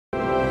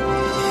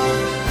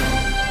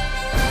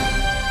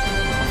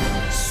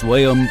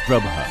Swayam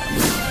Prabha.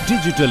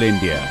 Digital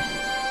India.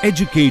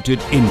 Educated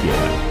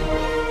India.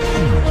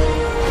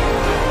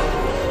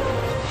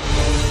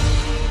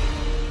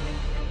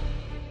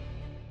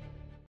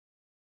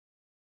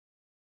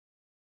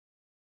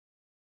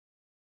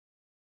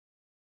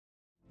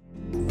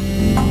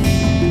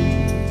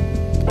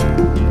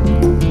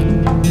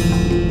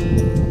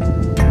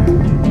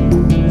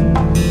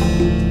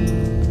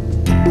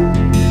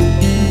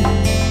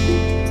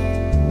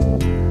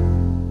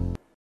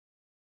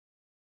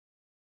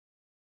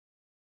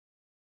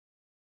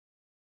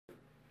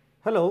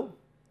 Hello,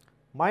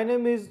 my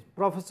name is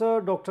Professor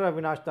Dr.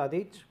 Avinash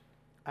Dadich.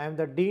 I am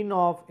the Dean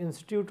of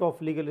Institute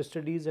of Legal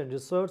Studies and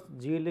Research,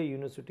 GLA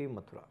University,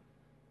 Mathura.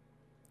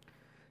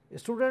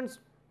 Students,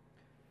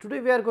 today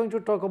we are going to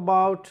talk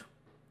about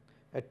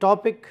a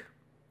topic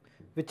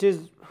which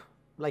is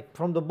like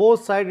from the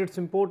both sides it is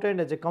important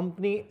as a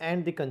company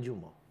and the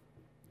consumer.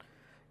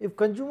 If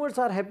consumers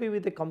are happy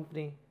with the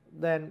company,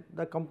 then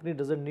the company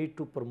does not need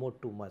to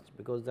promote too much,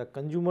 because the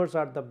consumers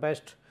are the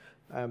best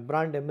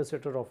brand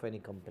ambassador of any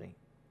company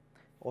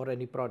or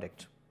any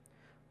product.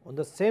 On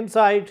the same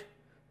side,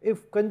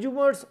 if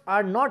consumers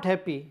are not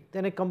happy,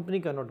 then a company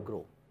cannot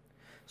grow.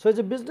 So, as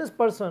a business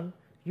person,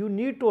 you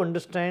need to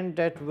understand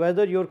that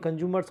whether your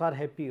consumers are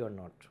happy or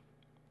not.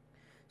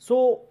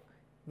 So,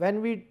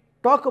 when we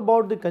talk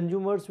about the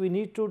consumers, we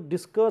need to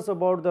discuss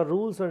about the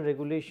rules and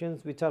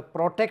regulations which are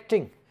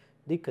protecting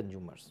the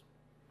consumers.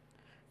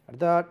 At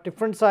the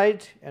different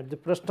side, at the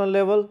personal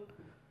level,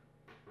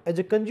 as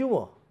a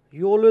consumer,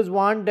 you always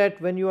want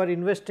that when you are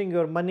investing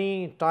your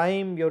money,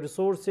 time, your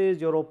resources,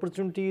 your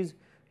opportunities,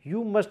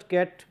 you must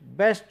get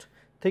best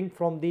thing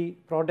from the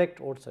product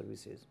or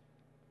services.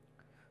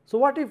 So,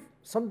 what if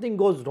something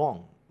goes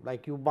wrong,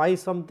 like you buy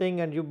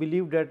something and you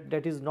believe that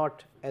that is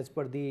not as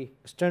per the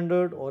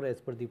standard or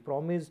as per the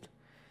promised,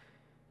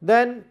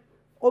 then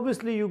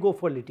obviously you go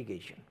for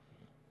litigation.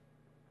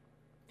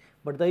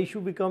 But the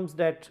issue becomes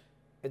that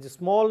as a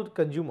small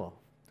consumer,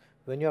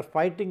 when you are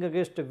fighting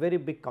against a very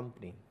big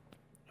company,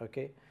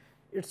 okay,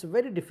 it is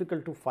very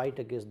difficult to fight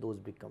against those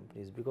big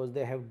companies, because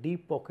they have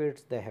deep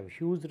pockets, they have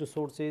huge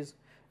resources,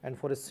 and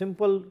for a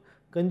simple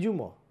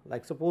consumer,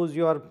 like suppose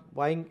you are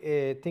buying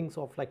things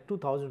of like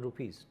 2000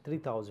 rupees,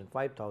 3000,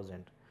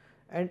 5000,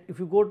 and if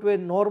you go to a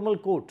normal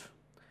court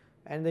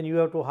and then you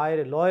have to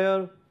hire a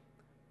lawyer,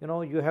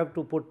 you have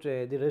to put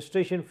the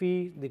registration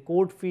fee, the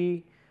court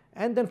fee,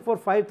 and then for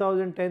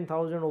 5000,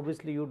 10,000,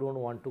 obviously you do not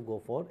want to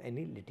go for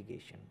any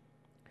litigation.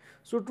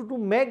 So, to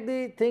make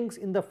the things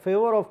in the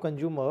favor of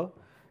consumer,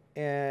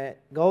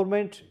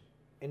 government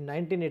in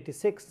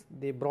 1986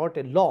 they brought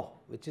a law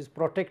which is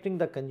protecting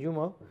the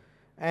consumer,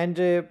 and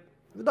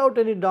without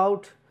any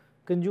doubt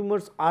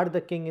consumers are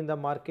the king in the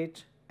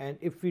market, and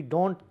if we do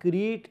not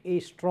create a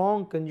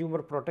strong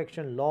consumer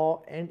protection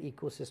law and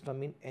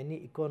ecosystem in any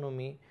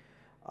economy,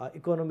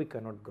 economy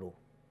cannot grow,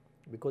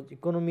 because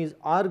economies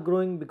are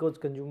growing because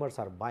consumers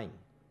are buying.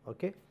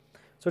 Okay.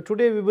 So,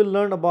 today we will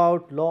learn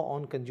about law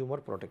on consumer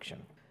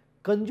protection.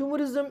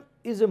 Consumerism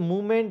is a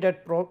movement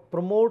that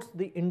promotes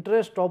the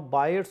interest of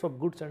buyers of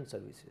goods and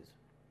services.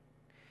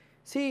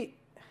 See,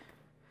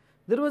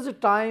 there was a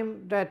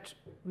time that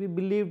we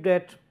believed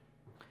that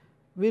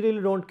we really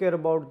do not care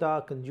about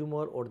the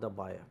consumer or the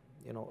buyer.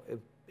 If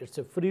it is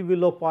a free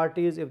will of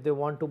parties, if they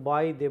want to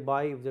buy, they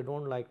buy, if they do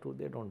not like to,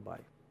 they do not buy.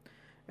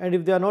 And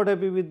if they are not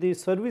happy with the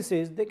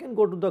services, they can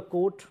go to the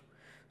court.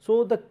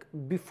 So,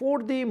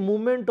 before the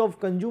movement of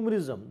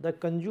consumerism, the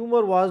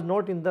consumer was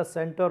not in the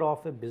center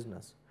of a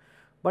business.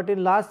 But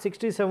in last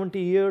 60-70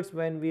 years,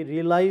 when we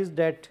realized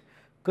that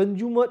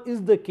consumer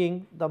is the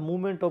king, the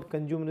movement of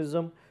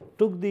consumerism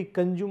took the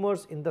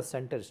consumers in the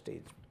center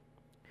stage.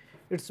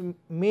 Its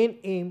main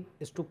aim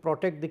is to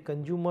protect the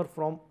consumer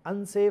from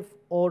unsafe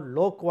or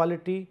low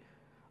quality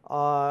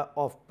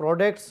of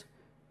products,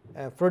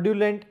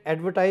 fraudulent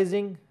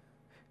advertising,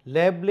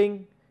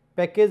 labeling,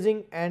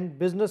 packaging, and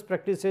business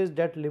practices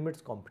that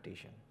limits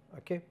competition.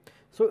 Okay.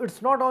 So, it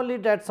is not only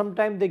that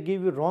sometimes they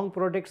give you wrong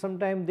product,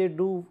 sometimes they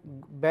do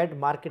bad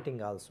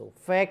marketing also,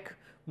 fake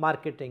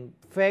marketing,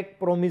 fake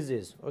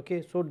promises.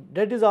 Okay. So,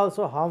 that is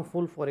also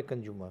harmful for a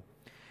consumer.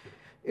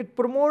 It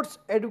promotes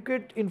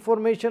adequate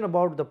information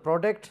about the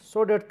product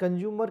so that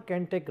consumer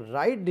can take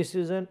right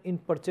decision in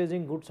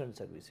purchasing goods and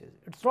services.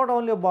 It is not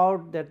only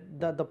about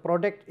that the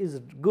product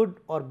is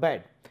good or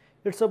bad,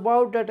 it is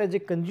about that as a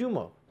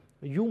consumer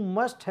you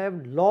must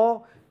have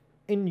law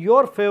in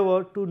your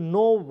favor to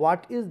know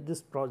what is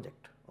this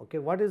project, okay,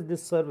 what is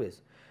this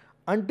service.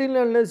 Until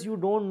unless you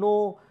do not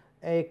know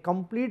a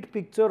complete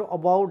picture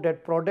about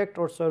that product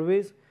or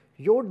service,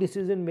 your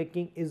decision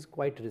making is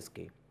quite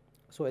risky.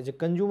 So, as a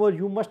consumer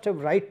you must have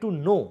right to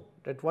know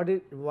that what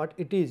it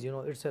is, it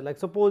is like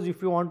suppose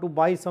if you want to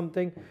buy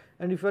something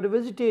and if you are a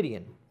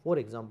vegetarian, for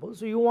example.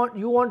 So, you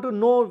want to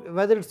know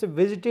whether it is a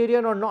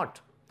vegetarian or not,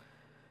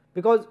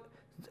 because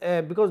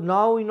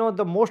now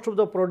the most of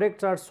the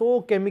products are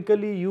so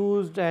chemically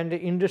used and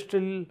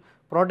industrial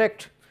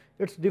product,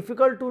 It's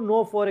difficult to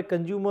know for a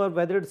consumer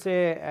whether it's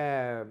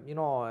a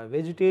a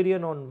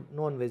vegetarian or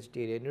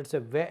non-vegetarian, it's a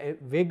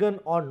vegan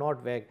or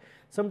not vegan.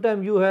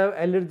 Sometimes you have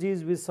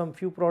allergies with some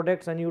few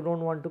products and you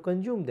don't want to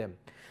consume them.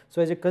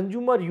 So, as a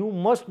consumer you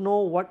must know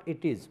what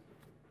it is.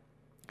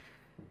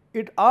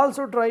 It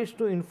also tries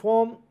to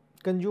inform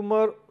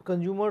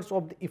consumers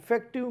of the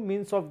effective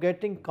means of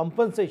getting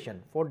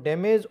compensation for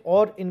damage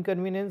or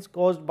inconvenience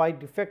caused by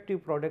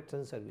defective products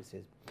and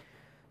services.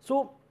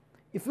 So,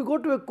 if you go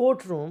to a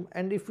courtroom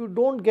and if you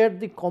do not get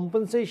the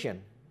compensation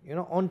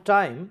on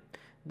time,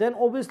 then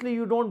obviously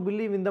you do not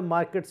believe in the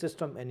market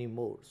system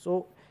anymore.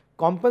 So,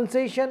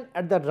 compensation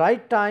at the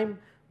right time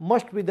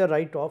must be the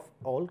right of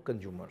all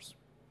consumers.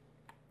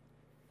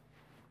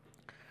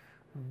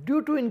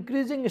 Due to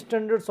increasing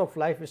standards of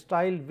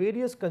lifestyle,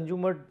 various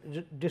consumer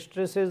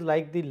distresses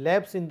like the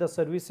lapse in the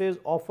services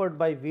offered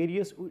by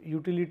various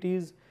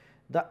utilities,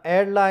 the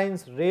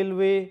airlines,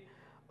 railway,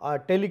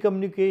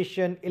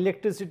 telecommunication,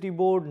 electricity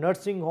board,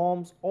 nursing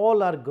homes,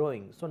 all are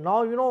growing. So,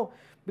 now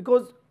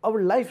because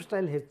our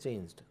lifestyle has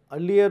changed.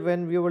 Earlier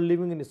when we were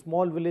living in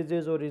small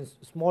villages or in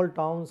small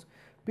towns,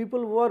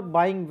 people were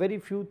buying very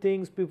few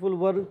things, people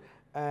were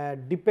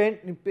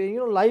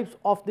lives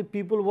of the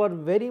people were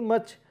very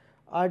much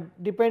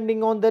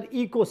depending on their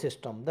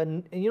ecosystem,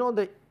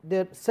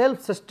 their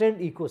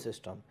self-sustained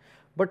ecosystem.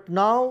 But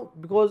now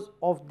because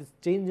of this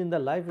change in the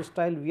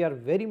lifestyle, we are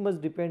very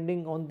much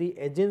depending on the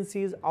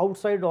agencies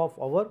outside of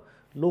our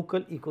local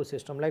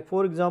ecosystem. Like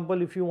for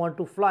example, if you want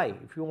to fly,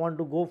 if you want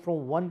to go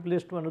from one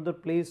place to another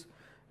place,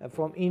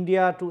 from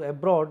India to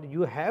abroad,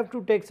 you have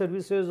to take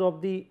services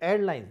of the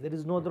airlines, there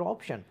is no other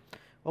option.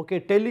 Okay,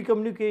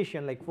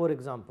 telecommunication, like for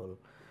example,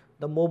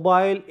 the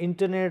mobile,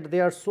 internet, they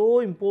are so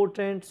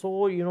important,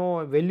 so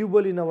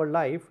valuable in our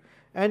life,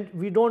 and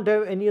we do not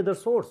have any other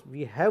source,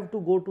 we have to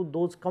go to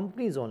those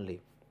companies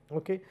only.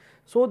 Okay.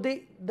 So,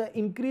 the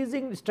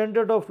increasing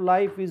standard of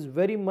life is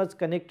very much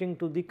connecting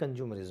to the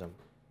consumerism.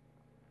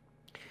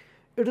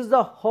 It is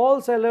the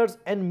wholesalers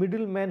and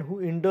middlemen who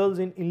indulge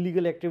in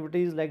illegal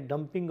activities like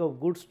dumping of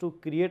goods to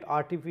create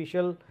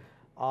artificial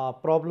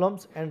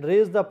problems and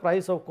raise the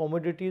price of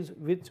commodities,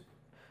 which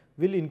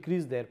will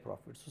increase their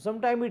profits. So,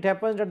 sometimes it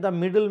happens that the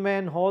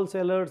middlemen,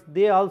 wholesalers,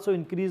 they also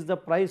increase the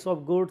price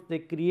of goods, they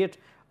create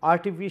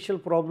artificial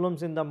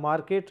problems in the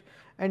market,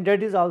 and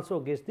that is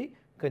also against the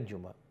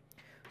consumer.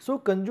 So,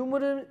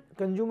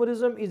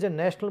 consumerism is a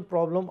national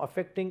problem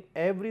affecting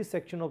every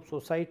section of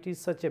society,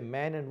 such a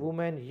man and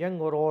woman, young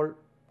or old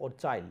or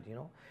child.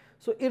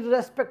 So,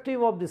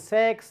 irrespective of the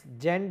sex,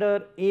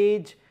 gender,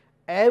 age,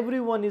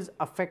 everyone is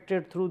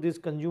affected through this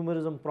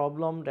consumerism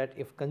problem, that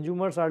if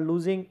consumers are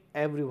losing,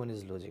 everyone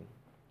is losing.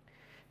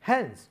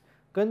 Hence,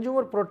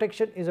 consumer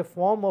protection is a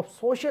form of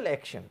social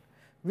action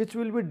which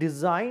will be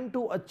designed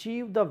to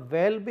achieve the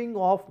well-being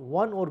of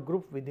one or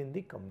group within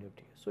the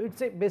community. So, it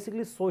is a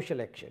basically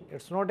social action,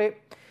 it is not a,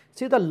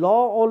 see, the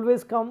law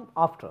always come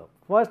after.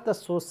 First the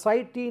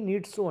society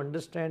needs to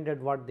understand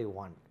that what they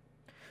want.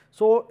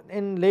 So,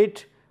 in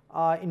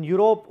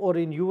Europe or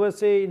in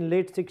USA in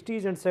late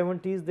 60s and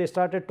 70s, they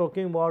started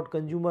talking about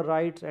consumer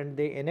rights and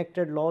they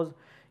enacted laws.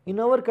 In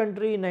our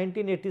country in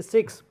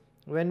 1986,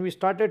 when we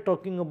started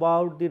talking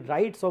about the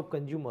rights of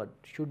consumer,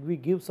 should we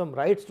give some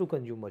rights to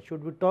consumers,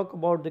 should we talk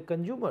about the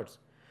consumers,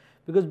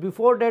 because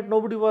before that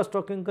nobody was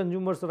talking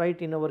consumers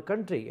right in our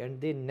country and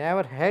they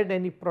never had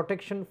any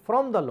protection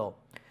from the law.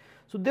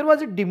 So, there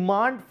was a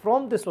demand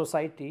from the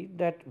society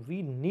that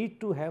we need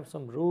to have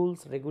some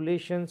rules,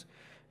 regulations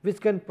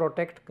which can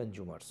protect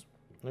consumers.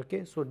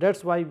 Okay. So, that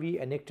is why we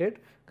enacted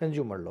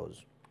consumer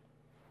laws.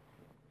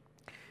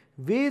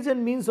 Ways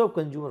and means of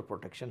consumer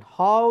protection,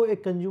 how a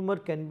consumer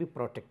can be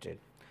protected.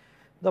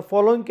 The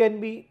following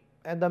can be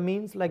the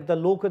means, like the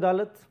Lok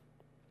Adalat,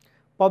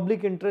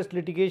 public interest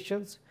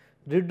litigations,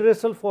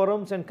 redressal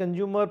forums and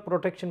consumer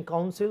protection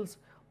councils,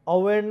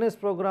 awareness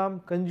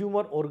program,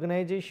 consumer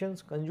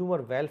organizations,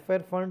 consumer welfare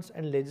funds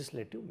and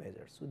legislative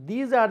measures. So,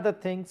 these are the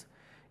things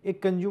a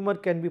consumer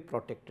can be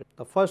protected.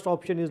 The first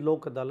option is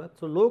Lok Adalat.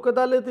 So, Lok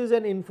Adalat is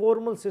an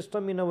informal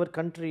system in our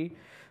country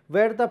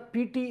where the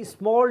PT,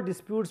 small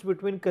disputes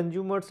between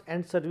consumers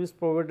and service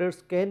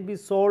providers, can be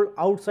solved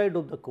outside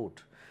of the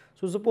court.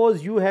 So,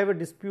 suppose you have a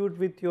dispute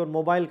with your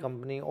mobile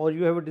company or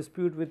you have a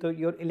dispute with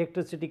your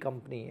electricity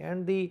company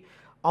and the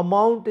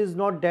amount is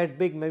not that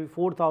big, maybe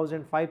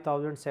 4,000,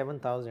 5,000,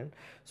 7,000.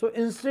 So,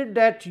 instead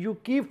that you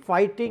keep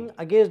fighting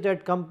against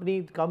that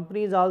company, the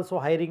company is also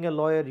hiring a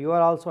lawyer, you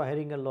are also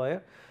hiring a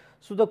lawyer.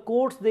 So, the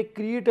courts, they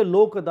create a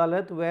Lok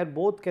Adalat where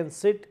both can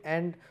sit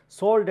and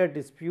solve that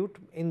dispute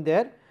in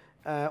their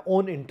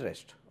own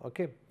interest.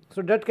 Okay.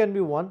 So, that can be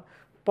one.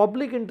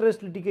 Public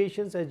interest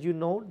litigations, as you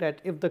know,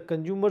 that if the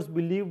consumers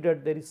believe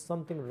that there is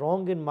something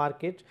wrong in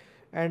market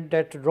and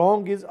that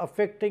wrong is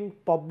affecting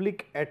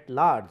public at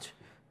large,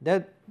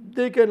 that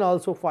they can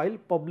also file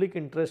public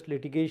interest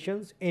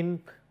litigations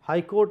in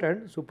High Court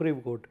and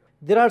Supreme Court.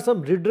 There are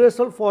some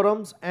redressal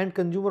forums and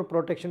consumer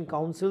protection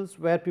councils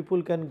where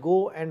people can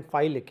go and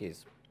file a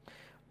case.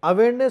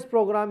 Awareness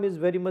program is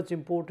very much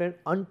important.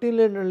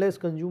 Until and unless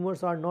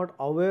consumers are not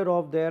aware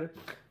of their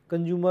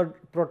consumer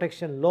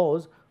protection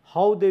laws,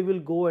 how they will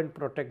go and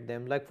protect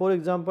them. Like for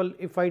example,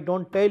 if I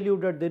don't tell you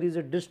that there is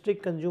a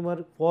district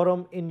consumer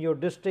forum in your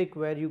district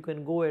where you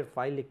can go and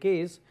file a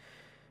case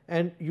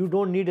and you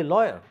don't need a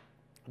lawyer,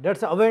 that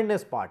is the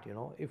awareness part.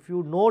 If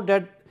you know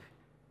that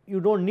you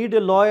don't need a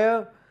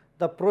lawyer,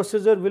 the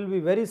procedure will be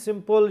very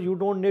simple, you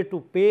don't need to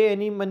pay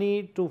any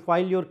money to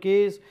file your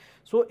case.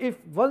 So, if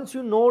once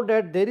you know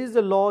that there is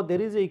a law,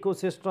 there is an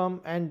ecosystem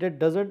and that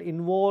does not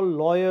involve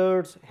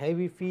lawyers,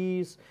 heavy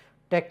fees,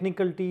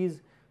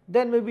 technicalities,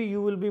 then maybe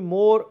you will be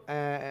more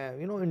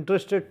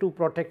interested to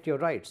protect your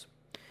rights.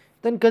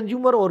 Then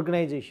consumer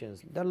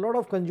organizations, there are a lot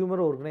of consumer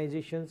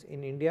organizations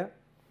in India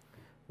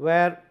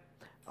where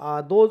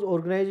those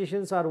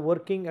organizations are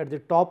working at the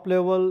top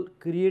level,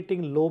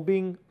 creating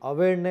lobbying,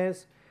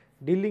 awareness,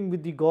 dealing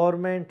with the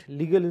government,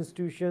 legal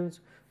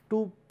institutions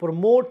to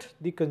promote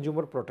the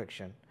consumer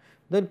protection.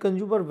 Then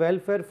consumer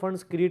welfare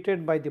funds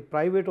created by the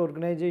private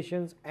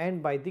organizations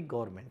and by the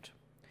government.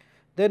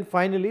 Then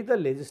finally, the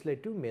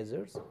legislative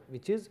measures,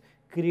 which is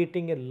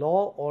creating a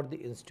law or the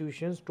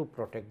institutions to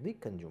protect the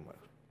consumer.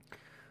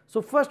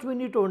 So, first we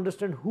need to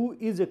understand who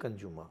is a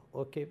consumer.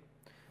 Okay.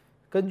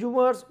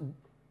 Consumers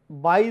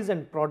buys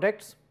and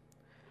products,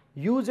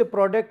 use a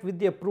product with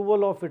the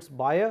approval of its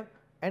buyer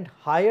and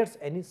hires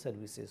any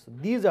services. So,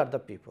 these are the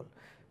people.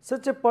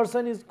 Such a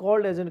person is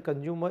called as a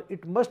consumer.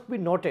 It must be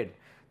noted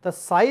the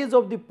size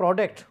of the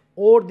product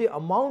or the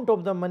amount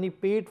of the money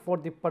paid for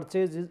the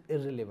purchase is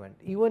irrelevant.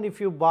 Even if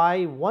you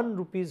buy 1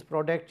 rupees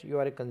product, you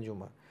are a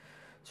consumer.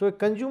 So, a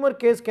consumer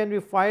case can be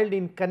filed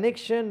in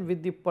connection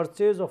with the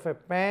purchase of a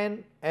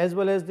pen as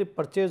well as the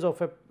purchase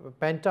of a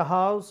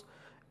penthouse,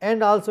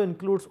 and also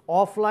includes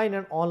offline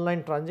and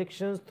online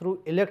transactions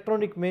through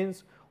electronic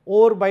means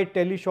or by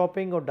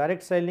teleshopping or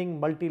direct selling,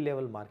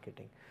 multi-level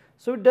marketing.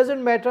 So, it does not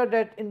matter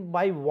that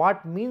by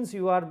what means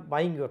you are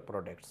buying your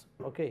products.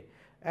 Okay.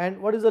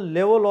 And what is the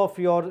level of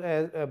your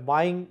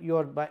buying, you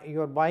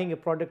are buying a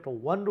product of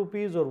 1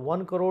 rupees or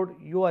 1 crore,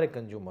 you are a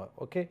consumer.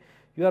 Okay.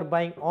 You are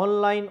buying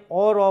online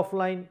or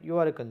offline, you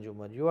are a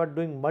consumer. You are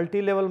doing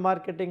multi-level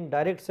marketing,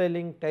 direct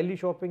selling,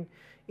 teleshopping.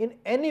 In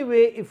any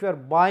way, if you are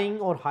buying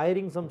or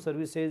hiring some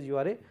services, you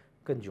are a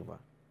consumer.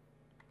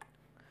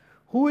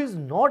 Who is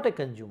not a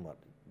consumer?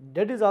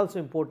 That is also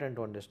important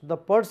to understand. The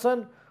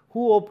person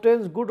who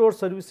obtains goods or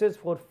services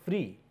for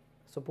free.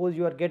 Suppose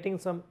you are getting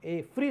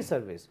a free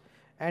service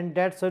and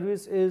that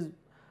service is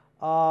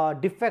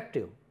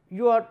defective.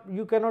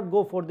 You cannot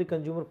go for the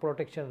consumer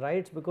protection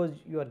rights because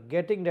you are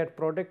getting that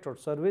product or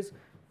service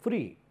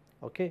free.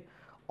 Okay.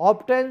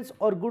 Obtains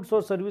or goods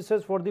or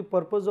services for the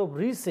purpose of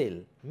resale,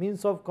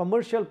 means of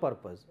commercial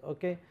purpose.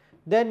 Okay.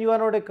 Then you are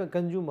not a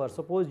consumer.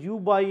 Suppose you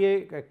buy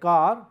a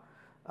car,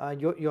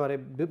 you are a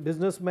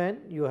businessman,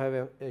 you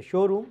have a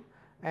showroom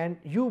and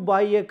you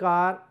buy a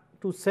car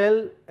to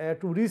sell,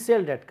 to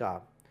resell that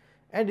car,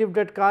 and if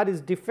that car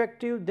is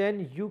defective,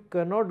 then you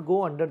cannot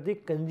go under the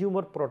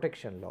consumer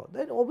protection law.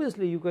 Then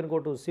obviously you can go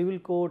to civil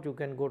court, you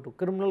can go to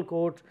criminal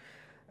court,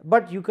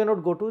 but you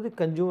cannot go to the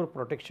consumer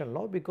protection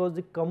law because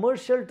the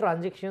commercial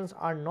transactions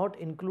are not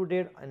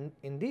included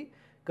in the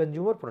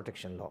consumer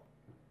protection law.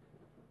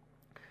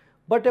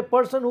 But a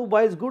person who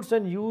buys goods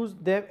and uses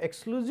them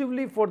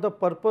exclusively for the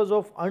purpose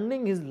of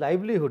earning his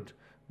livelihood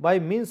by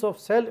means of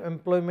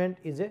self-employment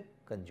is a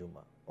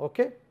consumer.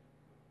 Okay.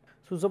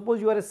 So,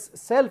 suppose you are a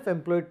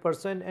self-employed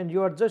person and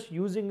you are just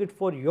using it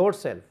for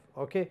yourself.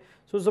 Okay.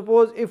 So,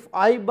 suppose if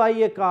I buy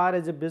a car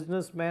as a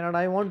businessman and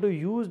I want to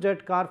use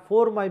that car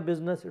for my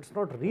business, it is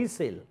not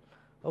resale,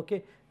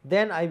 okay,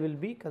 then I will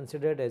be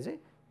considered as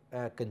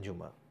a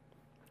consumer.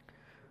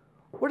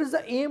 What is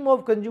the aim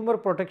of Consumer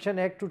Protection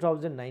Act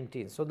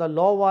 2019? So, the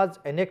law was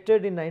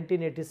enacted in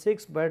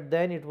 1986, but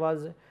then it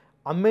was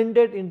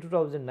amended in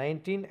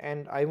 2019,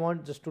 and I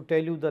want just to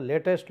tell you the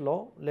latest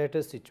law,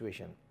 latest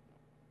situation.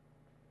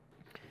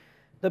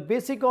 The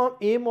basic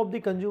aim of the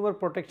Consumer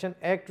Protection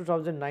Act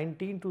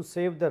 2019 to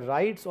save the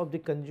rights of the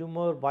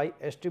consumer by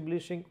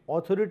establishing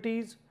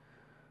authorities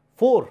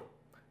for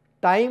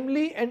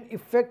timely and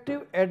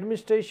effective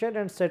administration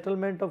and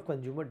settlement of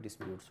consumer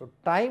disputes. So,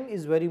 time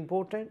is very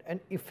important, and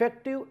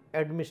effective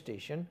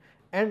administration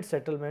and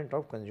settlement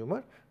of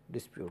consumer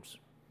disputes.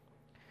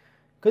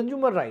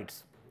 Consumer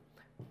rights.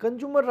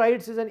 Consumer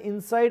rights is an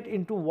insight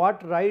into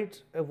what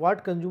rights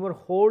consumer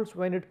holds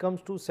when it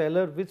comes to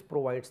seller which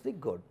provides the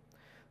good.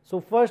 So,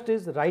 first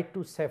is right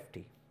to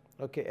safety.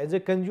 Okay. As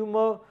a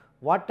consumer,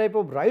 what type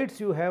of rights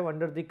you have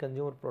under the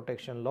consumer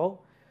protection law?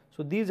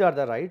 So, these are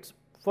the rights.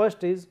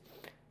 First is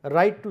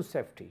right to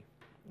safety.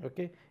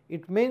 Okay.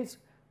 It means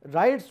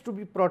rights to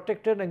be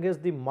protected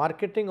against the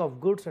marketing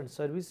of goods and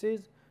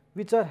services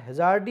which are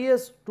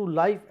hazardous to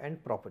life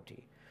and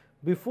property.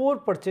 Before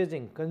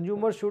purchasing,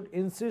 consumers should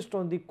insist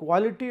on the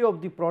quality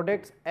of the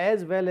products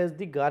as well as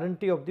the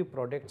guarantee of the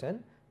products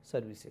and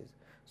services.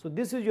 So,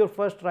 this is your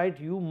first right.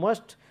 You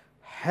must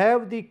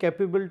have the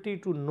capability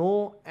to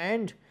know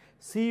and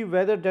see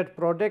whether that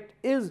product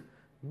is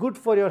good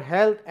for your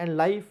health and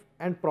life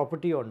and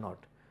property or not.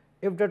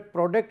 If that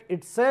product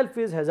itself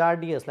is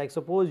hazardous, like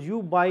suppose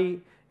you buy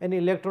an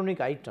electronic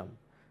item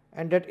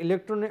and that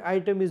electronic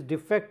item is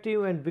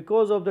defective, and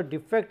because of the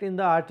defect in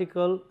the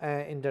article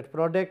in that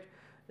product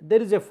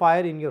there is a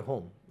fire in your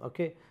home.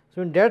 Okay.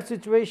 So, in that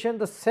situation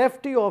the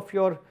safety of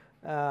your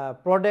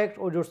product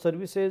or your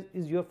services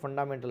is your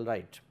fundamental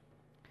right.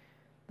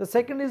 The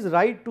second is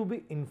right to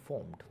be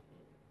informed.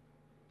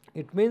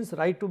 It means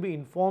right to be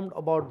informed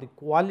about the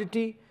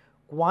quality,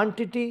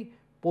 quantity,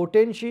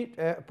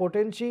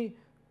 potency,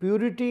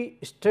 purity,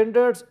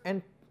 standards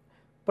and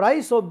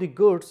price of the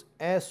goods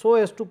so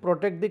as to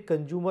protect the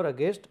consumer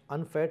against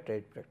unfair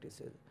trade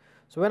practices.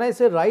 So, when I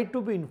say right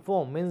to be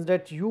informed means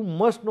that you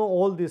must know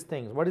all these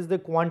things. What is the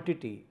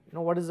quantity,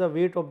 what is the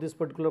weight of this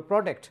particular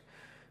product,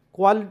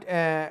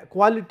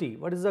 quality,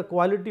 what is the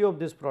quality of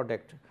this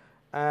product,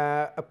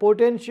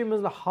 potency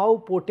means how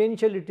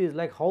potential it is,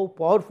 like how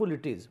powerful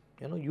it is,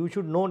 you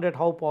should know that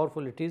how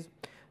powerful it is.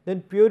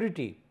 Then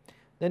purity,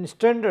 then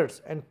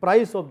standards and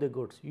price of the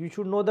goods, you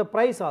should know the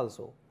price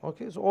also.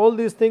 Okay. So, all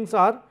these things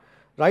are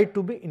right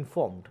to be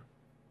informed.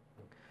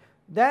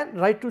 Then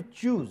right to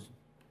choose,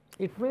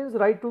 it means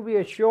right to be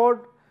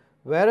assured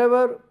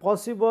wherever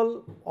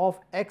possible of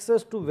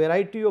access to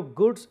variety of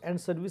goods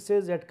and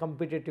services at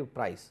competitive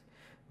price.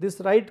 This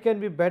right can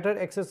be better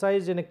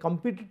exercised in a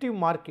competitive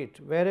market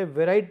where a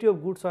variety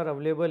of goods are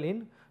available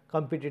in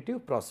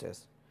competitive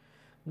process.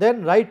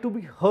 Then right to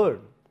be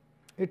heard,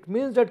 it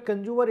means that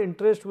consumer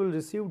interest will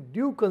receive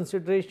due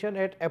consideration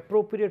at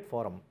appropriate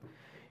forum.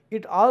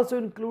 It also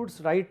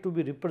includes right to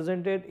be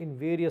represented in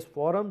various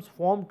forums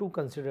formed to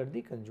consider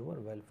the consumer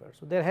welfare.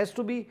 So, there has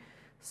to be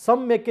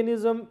some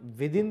mechanism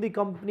within the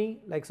company,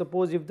 like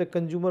suppose if the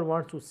consumer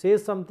wants to say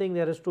something,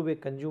 there has to be a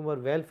consumer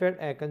welfare,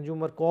 a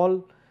consumer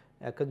call,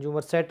 a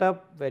consumer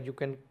setup where you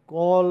can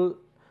call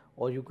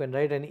or you can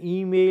write an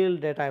email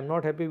that I am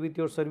not happy with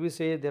your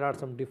services, there are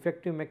some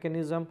defective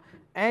mechanism,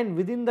 and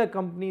within the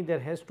company there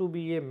has to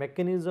be a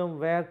mechanism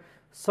where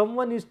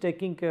someone is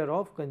taking care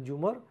of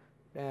consumer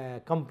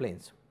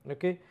complaints.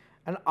 Okay.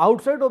 And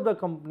outside of the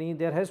company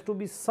there has to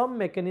be some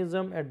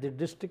mechanism at the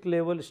district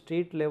level,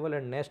 state level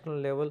and national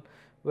level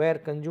where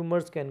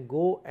consumers can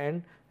go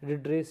and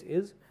redress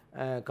his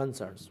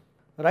concerns.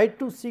 Right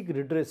to seek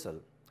redressal,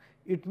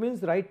 it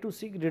means right to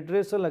seek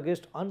redressal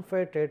against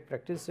unfair trade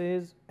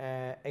practices,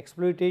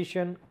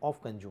 exploitation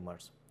of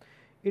consumers.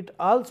 It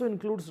also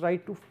includes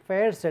right to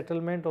fair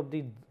settlement of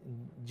the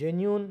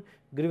genuine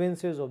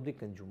grievances of the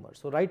consumer.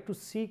 So, right to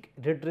seek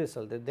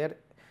redressal,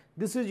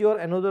 this is your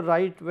another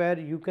right where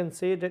you can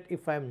say that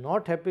if I am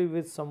not happy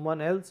with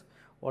someone else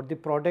or the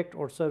product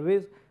or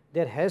service,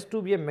 there has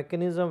to be a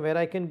mechanism where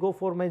I can go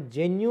for my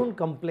genuine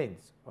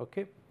complaints.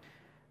 Okay.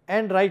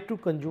 And right to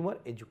consumer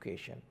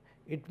education,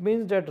 it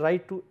means that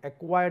right to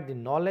acquire the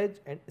knowledge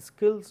and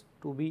skills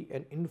to be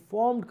an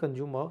informed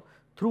consumer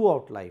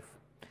throughout life.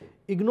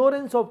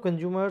 Ignorance of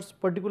consumers,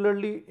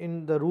 particularly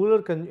in the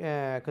rural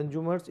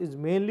consumers, is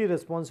mainly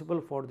responsible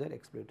for their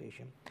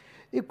exploitation.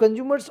 If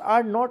consumers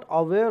are not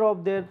aware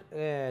of their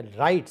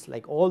rights,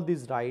 like all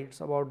these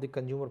rights about the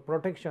consumer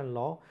protection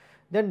law,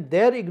 then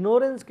their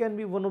ignorance can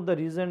be one of the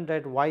reasons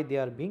that why they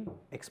are being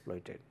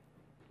exploited.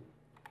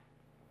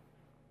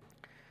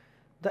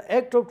 The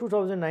Act of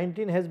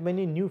 2019 has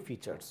many new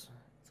features.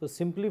 So,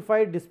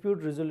 simplified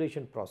dispute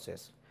resolution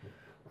process.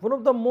 One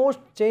of the most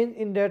change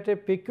in that a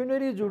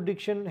pecuniary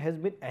jurisdiction has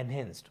been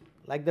enhanced,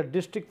 like the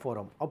district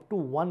forum up to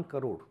 1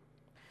 crore,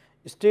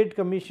 state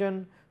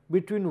commission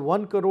between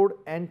 1 crore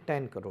and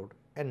 10 crore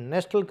and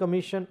national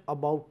commission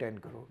above 10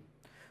 crore.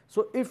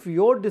 So, if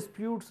your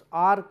disputes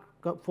are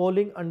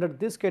falling under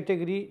this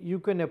category, you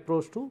can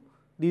approach to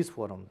these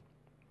forums.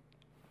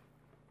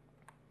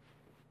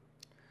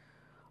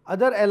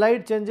 Other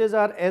allied changes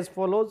are as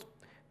follows: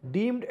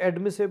 deemed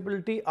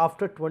admissibility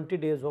after 20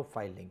 days of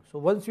filing. So,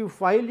 once you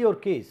file your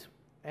case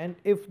and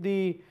if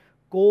the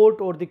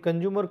court or the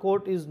consumer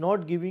court is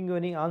not giving you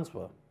any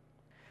answer,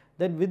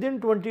 then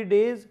within 20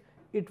 days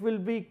it will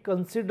be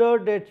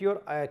considered that your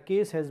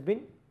case has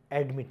been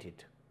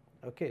admitted.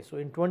 Okay. So,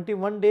 in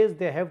 21 days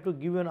they have to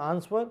give you an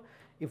answer.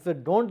 If they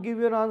do not give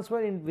you an answer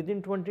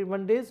within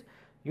 21 days,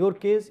 your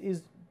case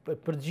is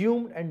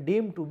presumed and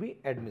deemed to be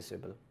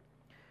admissible.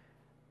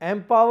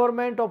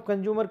 Empowerment of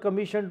consumer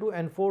commission to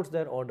enforce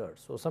their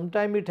orders. So,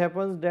 sometime it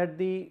happens that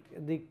the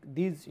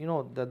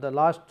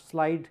last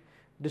slide,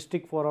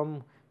 district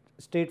forum,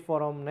 state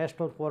forum,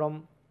 national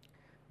forum,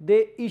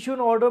 they issue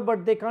an order,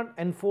 but they can't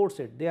enforce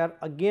it. They are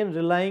again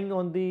relying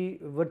on the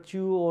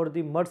virtue or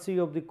the mercy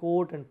of the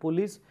court and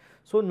police.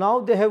 So, now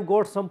they have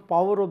got some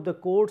power of the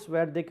courts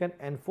where they can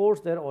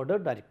enforce their order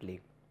directly.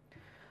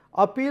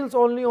 Appeals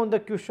only on the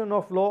question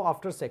of law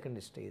after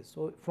second stage.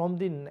 So, from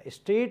the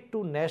state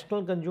to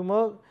national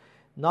consumer,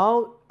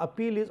 now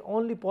appeal is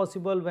only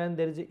possible when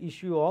there is an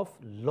issue of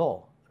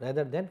law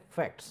rather than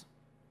facts.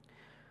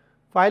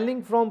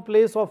 Filing from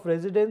place of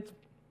residence,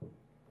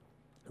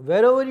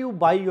 wherever you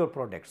buy your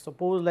product,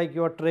 suppose like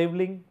you are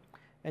traveling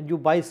and you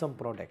buy some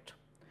product,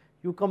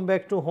 you come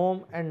back to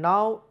home, and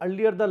now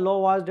earlier the law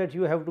was that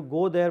you have to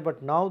go there,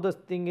 but now the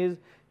thing is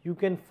you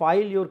can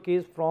file your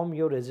case from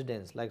your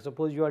residence. Like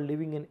suppose you are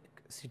living in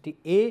city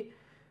A,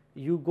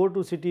 you go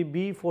to city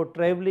B for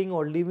traveling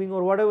or leaving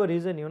or whatever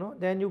reason,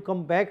 then you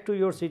come back to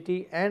your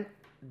city, and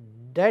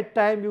that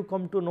time you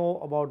come to know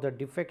about the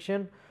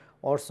defection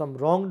or some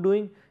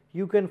wrongdoing,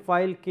 you can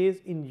file case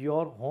in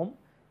your home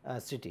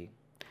city.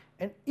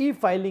 And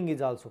e-filing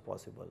is also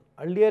possible.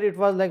 Earlier it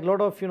was like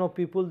lot of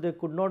people, they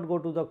could not go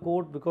to the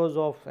court because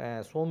of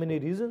so many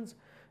reasons.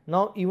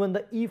 Now even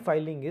the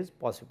e-filing is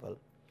possible.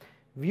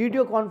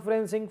 Video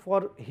conferencing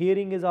for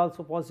hearing is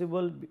also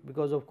possible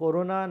because of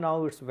corona.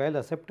 Now it's well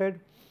accepted.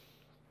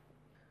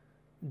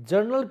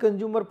 General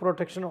Consumer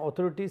Protection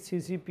Authority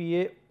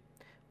CCPA,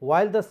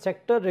 while the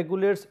sector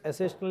regulates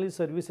essentially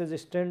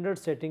services standard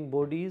setting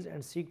bodies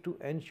and seek to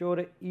ensure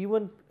an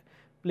even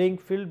playing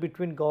field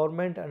between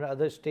government and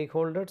other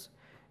stakeholders,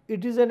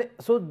 it is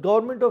so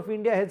Government of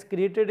India has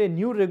created a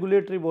new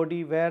regulatory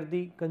body where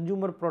the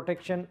consumer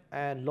protection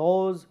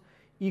laws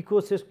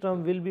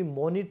ecosystem will be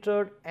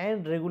monitored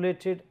and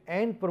regulated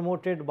and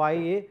promoted by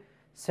a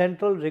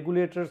central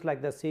regulators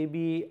like the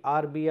SEBI,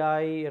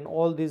 RBI and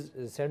all these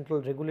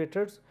central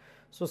regulators.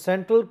 So,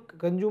 Central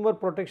Consumer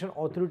Protection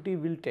Authority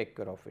will take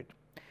care of it.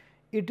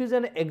 It is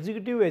an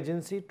executive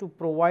agency to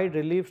provide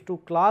reliefs to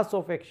class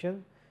of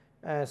action,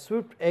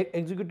 swift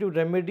executive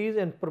remedies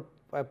and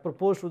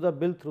proposed to the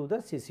bill through the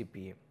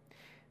CCPA.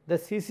 The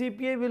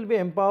CCPA will be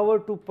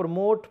empowered to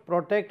promote,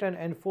 protect and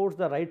enforce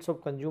the rights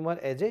of consumer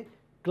as a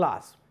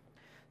class.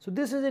 So,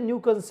 this is a new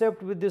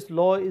concept with this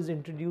law is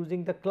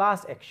introducing the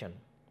class action.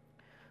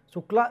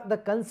 So, the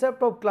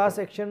concept of class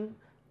action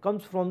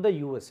comes from the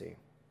USA.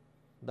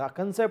 The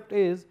concept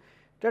is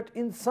that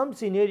in some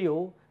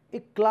scenario, a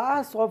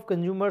class of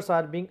consumers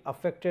are being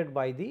affected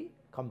by the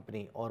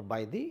company or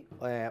by the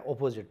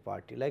opposite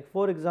party. Like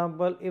for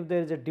example, if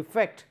there is a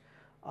defect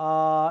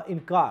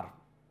in car,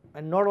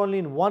 and not only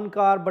in one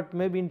car but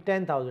maybe in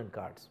 10,000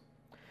 cars.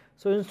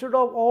 So, instead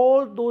of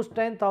all those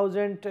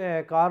 10,000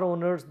 car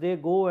owners, they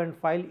go and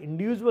file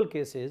individual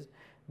cases,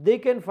 they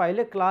can file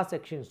a class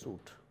action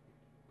suit.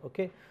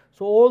 Okay.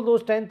 So, all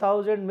those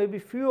 10,000, maybe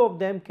few of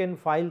them can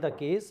file the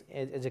case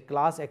as a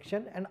class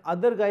action and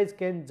other guys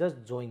can just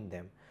join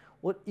them,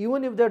 or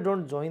even if they do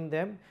not join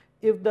them,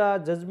 if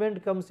the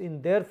judgment comes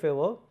in their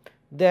favor,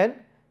 then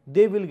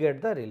they will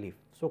get the relief.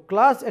 So,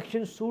 class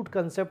action suit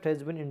concept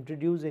has been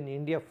introduced in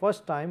India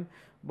first time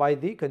by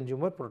the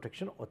Consumer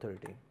Protection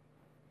Authority.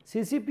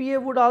 CCPA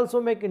would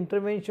also make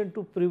intervention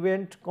to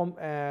prevent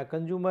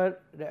consumer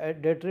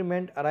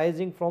detriment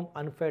arising from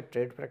unfair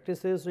trade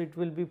practices. So, it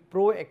will be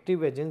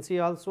proactive agency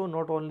also,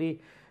 not only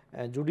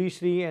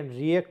judiciary and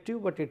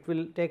reactive, but it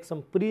will take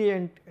some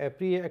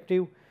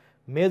preactive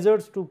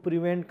measures to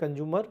prevent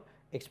consumer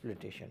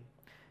exploitation.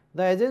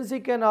 The agency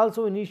can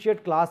also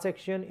initiate class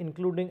action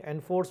including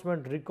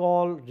enforcement,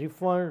 recall,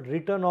 refund,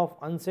 return of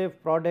unsafe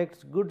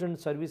products, goods and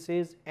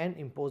services and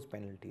impose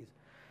penalties.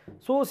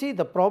 So, see,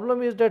 the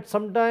problem is that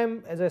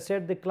sometime, as I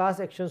said, the class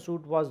action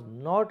suit was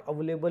not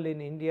available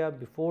in India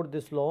before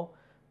this law,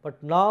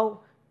 but now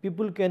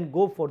people can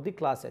go for the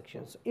class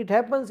actions. It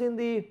happens in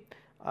the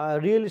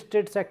real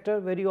estate sector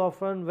very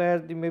often, where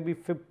the maybe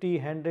 50,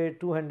 100,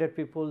 200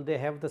 people, they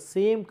have the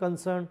same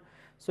concern.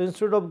 So,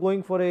 instead of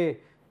going for a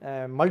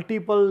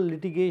multiple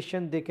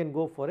litigation, they can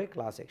go for a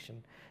class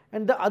action.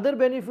 And the other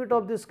benefit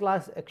of this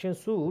class action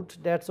suit,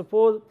 that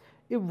suppose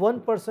if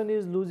one person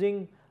is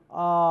losing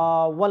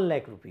 1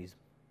 lakh rupees,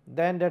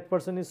 then that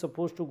person is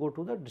supposed to go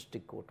to the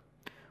district court.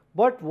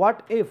 But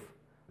what if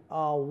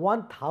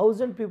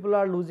 1000 people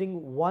are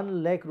losing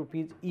 1 lakh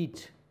rupees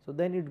each? So,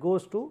 then it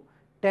goes to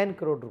 10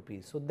 crore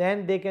rupees. So,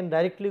 then they can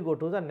directly go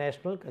to the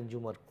National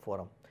Consumer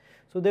Forum.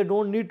 So, they do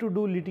not need to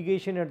do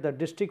litigation at the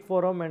district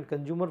forum and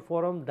consumer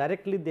forum,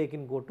 directly they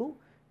can go to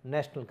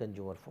National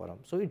Consumer Forum.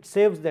 So, it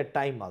saves their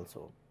time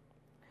also.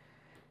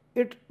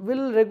 It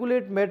will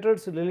regulate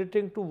matters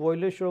relating to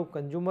violation of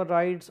consumer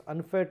rights,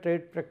 unfair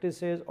trade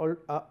practices,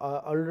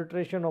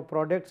 adulteration of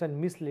products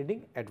and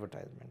misleading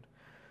advertisement.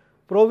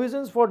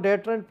 Provisions for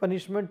deterrent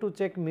punishment to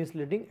check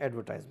misleading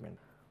advertisement.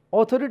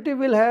 Authority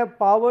will have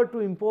power to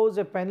impose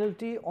a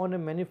penalty on a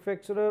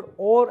manufacturer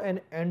or an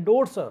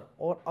endorser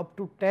or up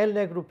to 10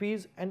 lakh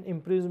rupees and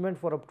imprisonment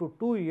for up to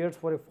 2 years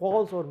for a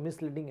false or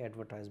misleading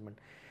advertisement.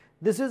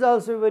 This is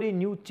also a very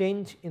new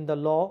change in the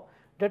law,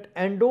 that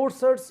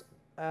endorsers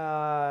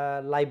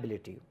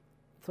liability.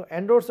 So,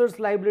 endorsers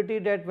liability,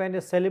 that when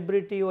a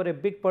celebrity or a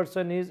big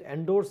person is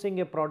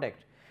endorsing a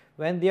product,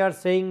 when they are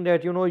saying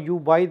that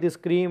you buy this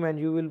cream and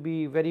you will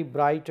be very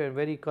bright and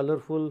very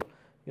colorful,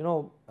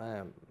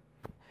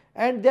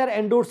 and they are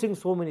endorsing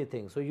so many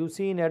things. So, you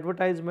see in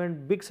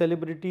advertisement, big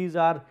celebrities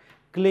are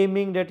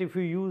claiming that if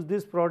you use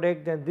this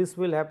product, then this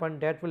will happen,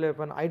 that will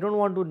happen. I do not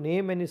want to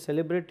name any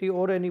celebrity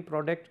or any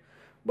product,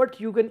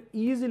 but you can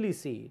easily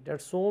see that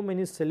so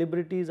many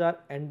celebrities are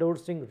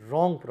endorsing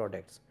wrong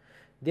products.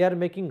 They are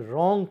making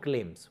wrong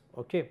claims.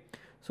 Okay.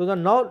 So, the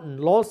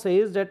law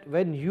says that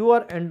when you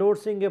are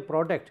endorsing a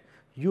product,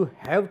 you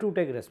have to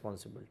take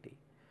responsibility,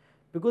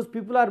 because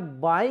people are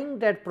buying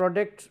that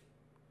product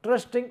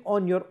trusting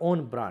on your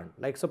own brand.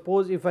 Like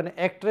suppose if an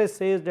actress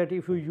says that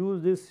if you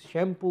use this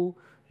shampoo,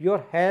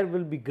 your hair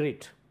will be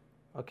great.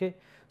 Okay.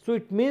 So,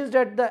 it means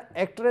that the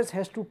actress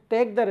has to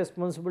take the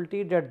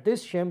responsibility that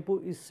this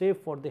shampoo is safe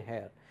for the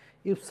hair.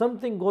 If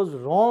something goes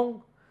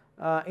wrong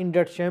in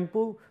that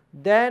shampoo,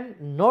 then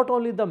not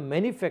only the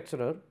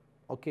manufacturer,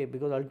 okay,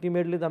 because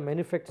ultimately the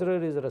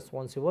manufacturer is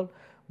responsible,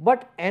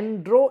 but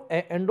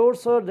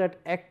endorser, that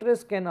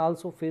actress, can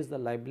also face the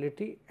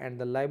liability, and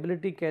the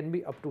liability can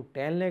be up to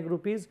 10 lakh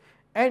rupees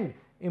and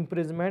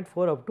imprisonment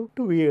for up to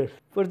 2 years.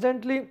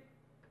 Presently,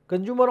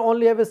 consumer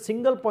only have a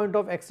single point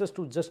of access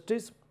to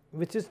justice,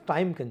 which is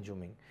time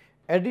consuming.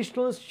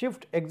 Additional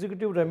shift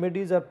executive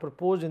remedies are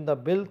proposed in the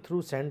bill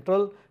through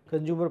Central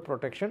Consumer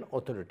Protection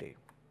Authority.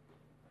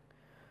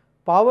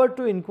 Power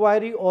to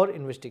inquiry or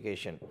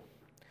investigation.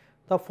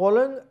 The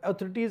following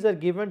authorities are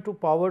given to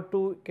power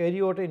to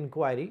carry out an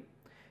inquiry.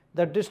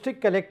 The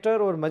district collector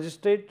or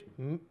magistrate,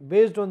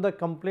 based on the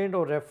complaint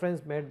or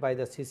reference made by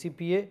the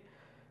CCPA.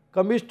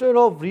 Commissioner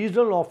of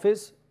regional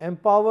office,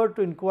 empowered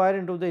to inquire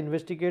into the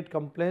investigate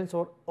complaints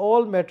or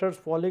all matters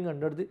falling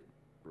under the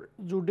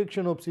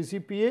jurisdiction of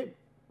CCPA,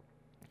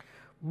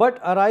 but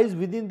arise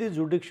within the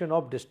jurisdiction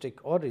of district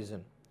or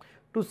region,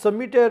 to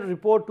submit a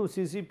report to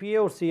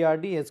CCPA or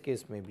CRD as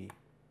case may be.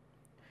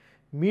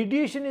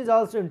 Mediation is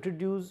also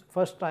introduced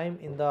first time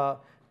in the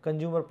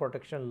consumer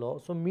protection law.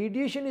 So,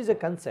 mediation is a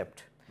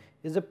concept,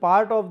 is a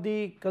part of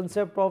the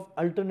concept of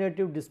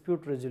alternative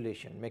dispute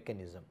resolution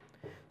mechanism.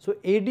 So,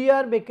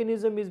 ADR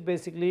mechanism is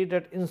basically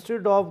that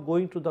instead of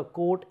going to the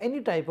court,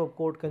 any type of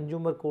court,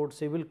 consumer court,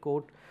 civil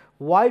court,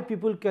 why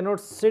people cannot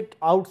sit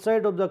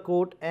outside of the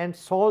court and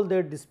solve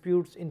their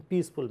disputes in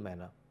peaceful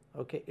manner.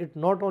 Okay. It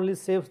not only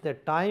saves their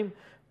time,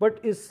 but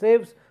it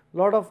saves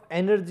lot of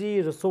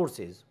energy,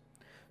 resources.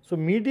 So,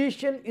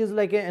 mediation is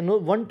like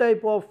one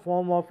type of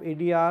form of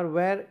ADR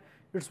where it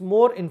is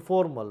more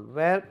informal,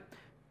 where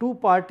two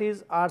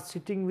parties are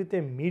sitting with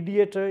a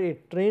mediator, a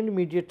trained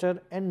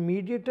mediator, and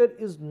mediator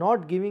is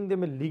not giving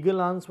them a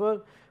legal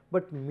answer,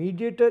 but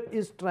mediator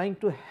is trying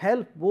to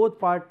help both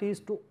parties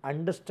to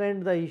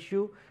understand the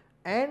issue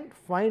and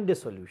find a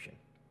solution.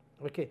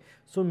 Okay.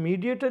 So,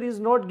 mediator is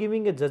not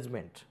giving a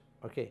judgment.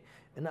 Okay.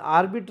 In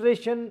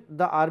arbitration,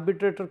 the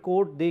arbitrator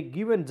court, they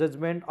give a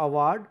judgment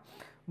award,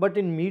 but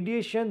in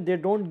mediation they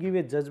do not give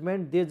a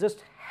judgment, they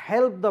just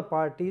help the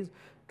parties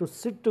to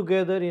sit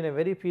together in a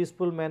very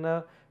peaceful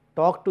manner,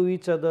 talk to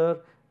each other,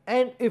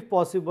 and if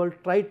possible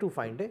try to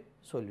find a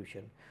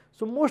solution.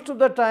 So, most of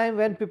the time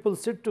when people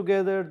sit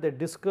together, they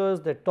discuss,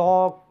 they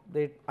talk,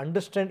 they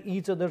understand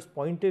each other's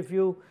point of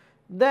view,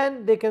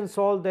 then they can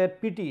solve their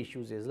petty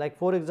issues. Like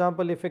for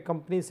example, if a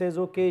company says,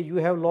 okay, you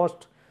have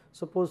lost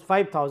suppose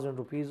 5,000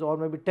 rupees or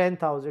maybe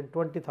 10,000,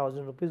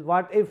 20,000 rupees,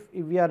 what if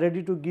we are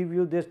ready to give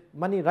you this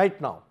money right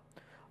now,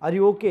 are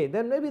you okay?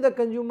 Then maybe the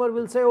consumer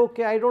will say,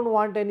 okay, I do not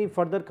want any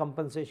further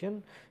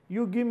compensation,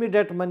 you give me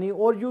that money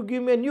or you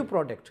give me a new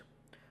product.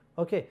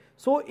 Okay.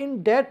 So,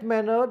 in that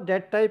manner,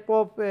 that type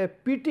of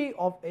petty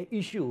of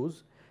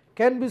issues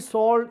can be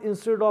solved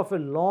instead of a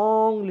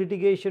long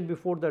litigation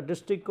before the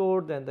district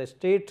court, then the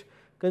state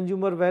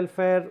consumer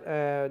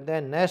welfare,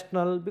 then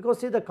national, because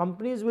see the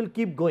companies will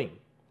keep going.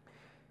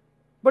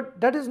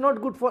 But that is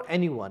not good for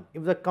anyone.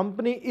 If the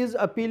company is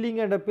appealing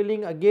and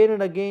appealing again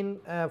and again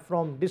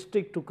from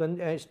district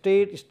to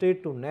state,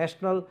 state to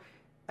national,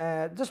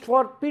 just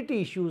for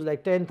petty issues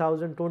like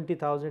 10,000,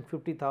 20,000,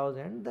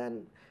 50,000,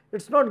 then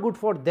it is not good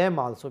for them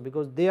also,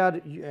 because they are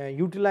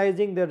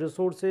utilizing their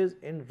resources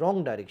in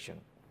wrong direction.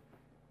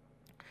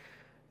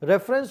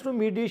 Reference to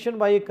mediation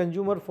by a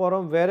consumer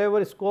forum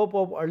wherever scope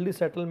of early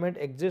settlement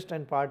exists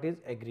and parties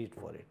agreed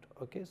for it.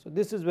 Okay. So,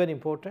 this is very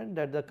important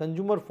that the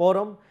consumer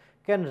forum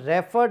can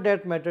refer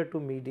that matter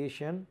to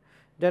mediation,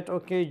 that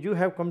okay, you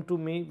have come to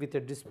me with a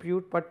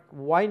dispute, but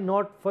why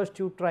not first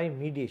you try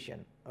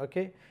mediation.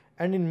 Okay.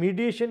 And in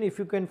mediation, if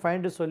you can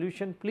find a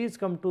solution, please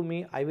come to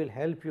me, I will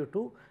help you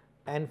to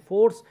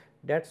enforce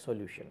that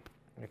solution.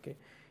 Okay.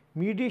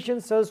 Mediation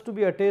cells to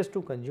be attached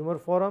to consumer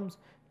forums.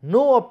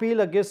 No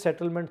appeal against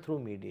settlement through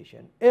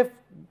mediation. If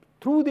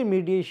through the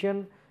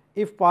mediation,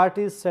 if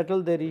parties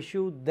settle their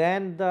issue,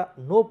 then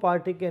no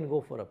party can go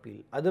for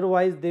appeal,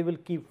 otherwise they will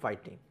keep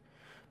fighting,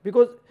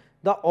 because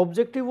the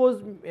objective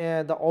was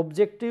the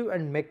objective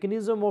and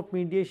mechanism of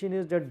mediation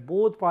is that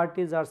both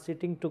parties are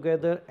sitting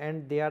together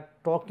and they are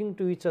talking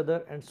to each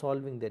other and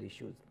solving their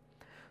issues.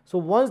 So,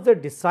 once they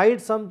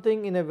decide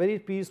something in a very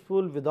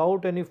peaceful,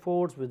 without any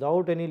force,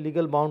 without any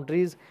legal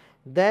boundaries,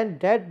 then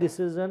that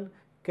decision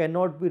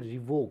cannot be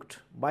revoked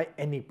by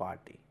any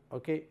party.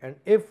 Okay. And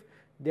if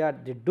they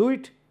do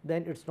it,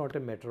 then it is not a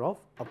matter of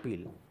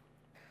appeal.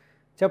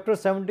 Chapter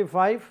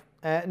 75,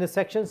 in the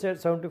section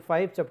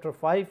 75, chapter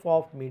 5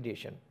 of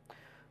mediation.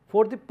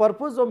 For the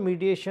purpose of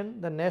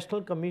mediation, the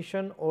National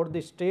Commission or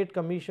the State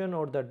Commission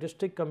or the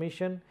District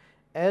Commission,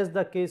 as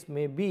the case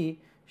may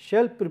be,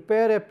 shall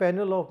prepare a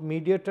panel of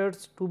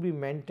mediators to be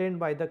maintained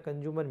by the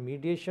consumer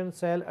mediation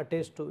cell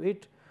attached to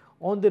it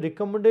on the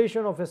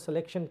recommendation of a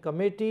selection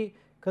committee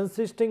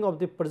consisting of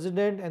the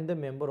president and the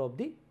member of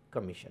the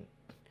commission.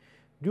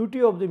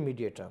 Duty of the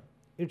mediator.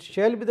 It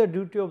shall be the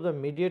duty of the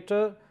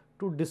mediator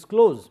to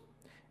disclose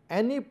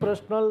any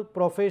personal,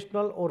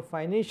 professional or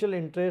financial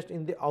interest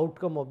in the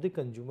outcome of the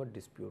consumer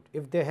dispute.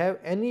 If they have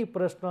any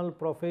personal,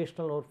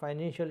 professional or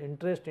financial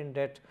interest in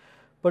that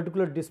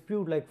particular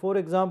dispute, like for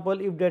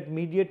example, if that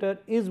mediator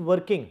is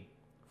working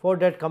for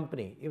that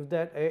company, if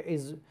that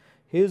is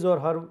his or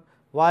her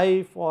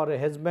wife or a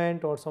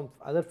husband or some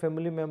other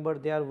family member,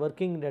 they are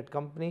working in that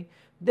company,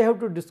 they have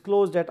to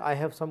disclose that I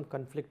have some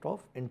conflict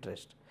of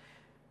interest.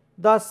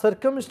 The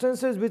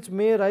circumstances which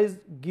may arise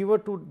give a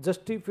to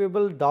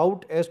justifiable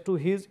doubt as to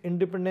his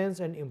independence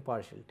and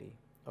impartiality.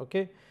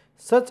 Okay.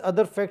 Such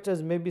other facts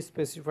as may be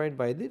specified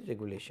by the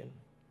regulation.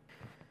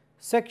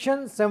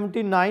 Section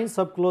 79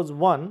 subclause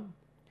 1,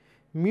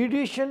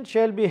 mediation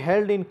shall be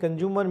held in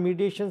consumer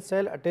mediation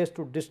cell attached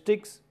to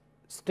districts,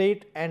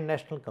 state and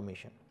national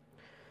commission.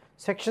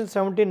 Section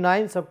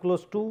 79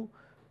 subclause 2,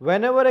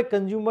 whenever a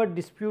consumer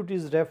dispute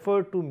is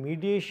referred to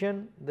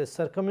mediation, the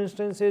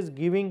circumstances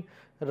giving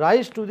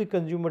rise to the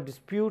consumer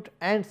dispute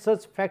and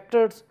such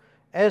factors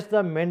as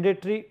the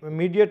mandatory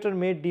mediator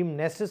may deem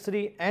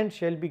necessary and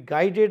shall be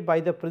guided by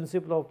the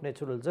principle of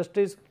natural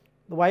justice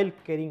while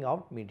carrying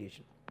out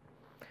mediation.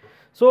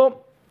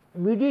 So,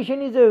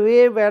 mediation is a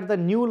way where the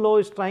new law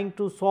is trying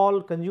to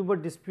solve consumer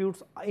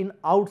disputes in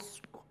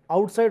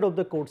outside of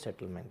the court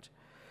settlement.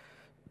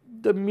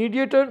 The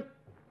mediator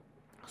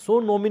so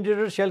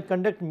nominated shall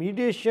conduct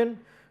mediation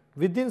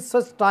within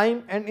such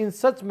time and in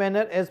such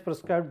manner as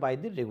prescribed by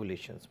the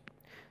regulations.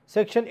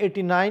 Section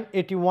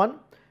 81,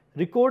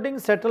 recording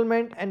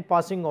settlement and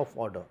passing of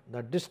order.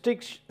 The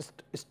district,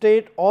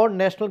 state or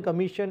national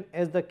commission,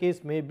 as the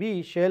case may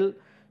be, shall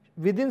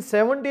within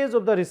 7 days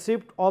of the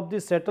receipt of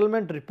the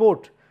settlement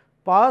report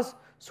pass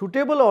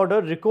suitable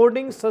order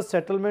recording such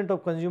settlement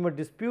of consumer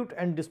dispute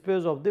and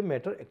dispose of the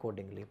matter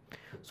accordingly.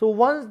 So,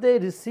 once they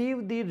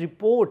receive the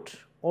report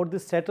or the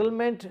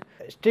settlement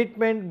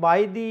statement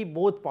by the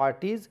both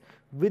parties,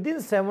 within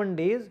 7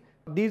 days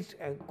these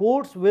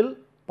courts will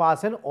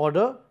pass an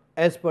order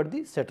as per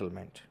the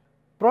settlement.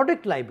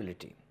 Product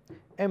liability.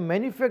 A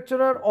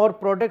manufacturer or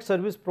product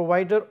service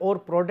provider or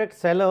product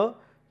seller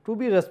to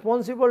be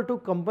responsible to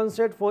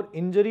compensate for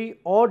injury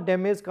or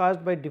damage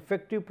caused by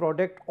defective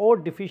product or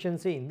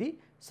deficiency in the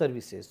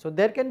services. So,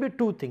 there can be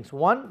two things: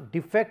 one,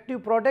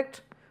 defective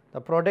product,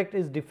 the product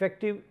is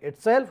defective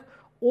itself,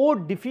 or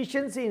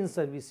deficiency in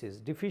services.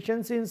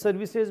 Deficiency in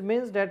services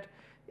means that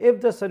if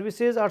the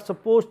services are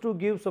supposed to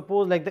give,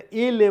 suppose like the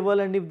A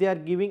level, and if they are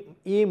giving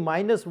A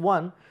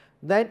 -1,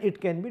 then it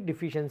can be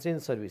deficiency in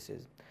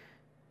services.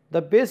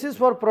 The basis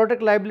for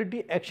product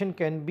liability action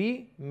can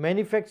be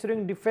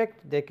manufacturing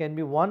defect, there can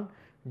be one,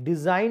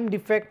 design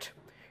defect,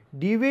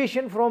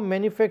 deviation from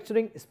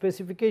manufacturing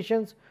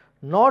specifications,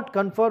 not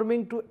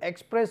conforming to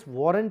express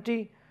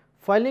warranty,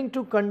 failing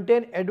to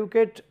contain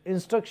adequate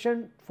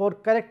instruction for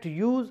correct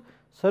use,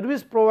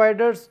 service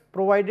providers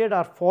provided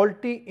are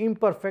faulty,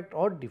 imperfect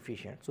or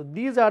deficient. So,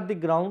 these are the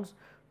grounds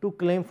to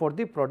claim for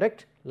the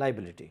product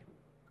liability.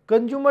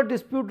 Consumer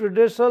dispute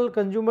redressal,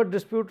 consumer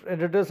dispute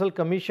redressal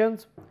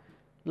commissions.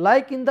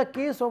 Like in the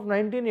case of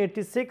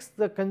 1986,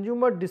 the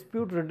consumer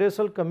dispute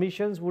redressal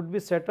commissions would be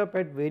set up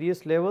at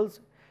various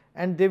levels,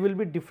 and they will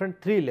be different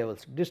 3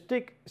 levels: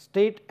 district,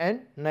 state and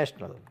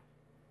national.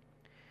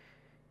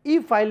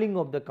 E-filing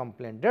of the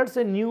complaint, that is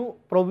a new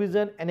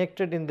provision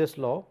enacted in this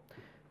law.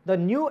 The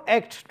new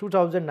Act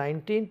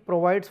 2019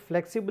 provides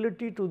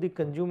flexibility to the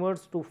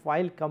consumers to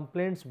file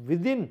complaints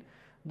within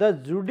the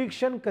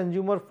jurisdiction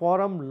consumer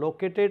forum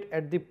located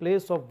at the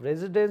place of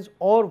residence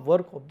or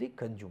work of the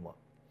consumer.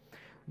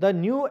 The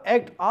new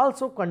Act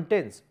also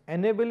contains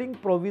enabling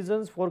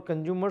provisions for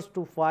consumers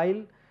to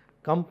file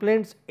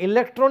complaints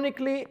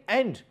electronically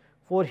and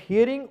for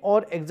hearing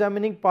or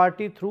examining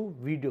party through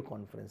video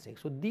conferencing.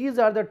 So, these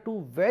are the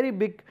two very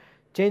big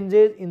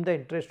changes in the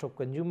interest of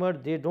consumer.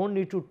 They do not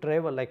need to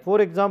travel, like for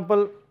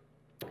example,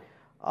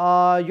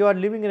 you are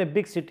living in a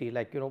big city,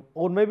 like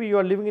or maybe you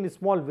are living in a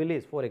small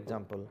village for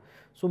example.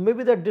 So,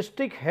 maybe the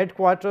district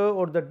headquarter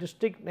or the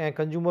district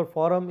consumer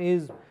forum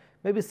is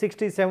maybe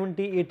 60,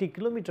 70, 80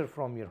 kilometer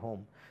from your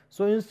home.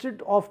 So,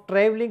 instead of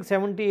traveling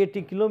 70,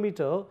 80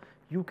 kilometer,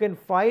 you can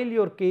file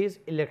your case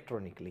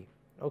electronically,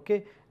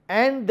 okay,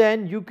 and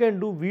then you can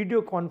do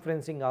video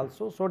conferencing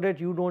also, so that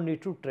you do not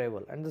need to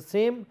travel, and the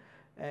same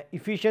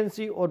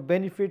efficiency or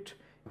benefit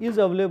is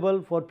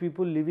available for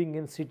people living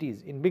in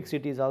cities, in big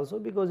cities also,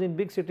 because in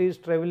big cities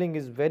traveling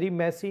is very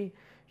messy,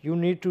 you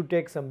need to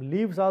take some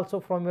leaves also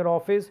from your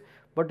office.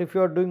 But if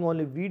you are doing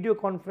only video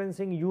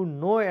conferencing, you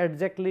know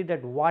exactly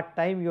that what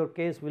time your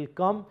case will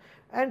come,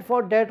 and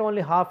for that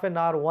only half an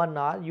hour, 1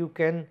 hour you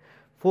can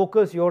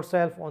focus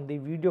yourself on the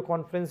video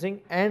conferencing,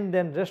 and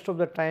then rest of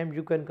the time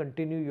you can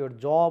continue your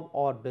job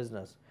or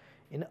business.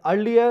 In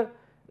earlier,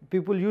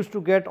 people used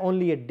to get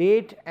only a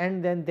date,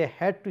 and then they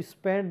had to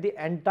spend the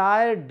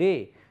entire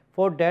day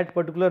for that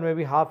particular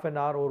maybe half an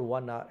hour or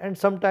 1 hour, and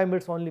sometimes it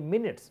is only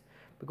minutes,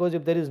 because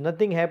if there is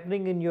nothing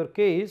happening in your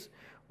case,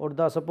 or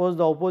suppose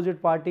the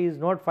opposite party is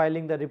not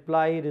filing the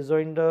reply,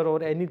 rejoinder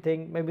or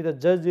anything, maybe the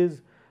judge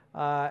is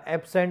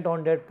absent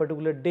on that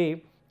particular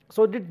day.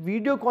 So, that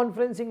video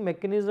conferencing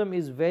mechanism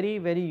is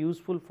very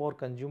useful for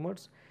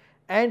consumers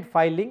and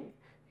filing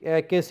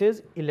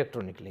cases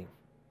electronically.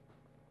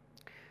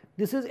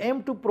 This is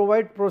aimed to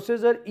provide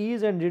procedure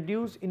ease and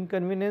reduce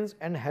inconvenience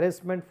and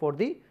harassment for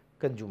the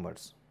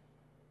consumers.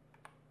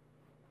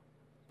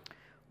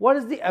 What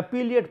is the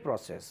appellate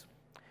process?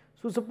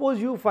 So, suppose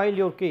you file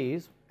your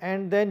case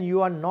and then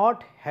you are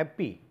not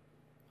happy,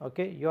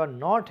 okay, you are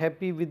not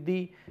happy with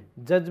the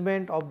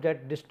judgment of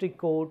that district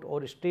court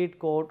or state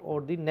court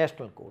or the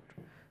national court,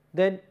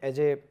 then as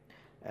a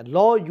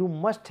law you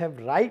must have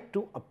right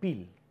to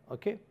appeal.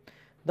 Okay.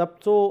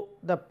 So,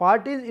 the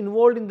parties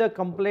involved in the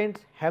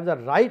complaints have the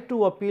right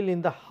to appeal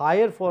in the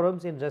higher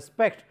forums in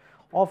respect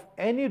of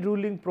any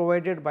ruling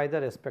provided by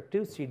the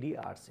respective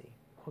CDRC.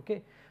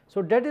 Okay.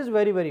 So, that is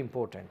very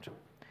important.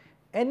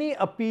 Any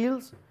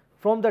appeals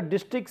from the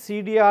district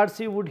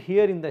CDRC would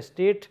hear in the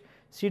state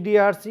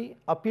CDRC,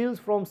 appeals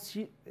from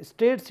state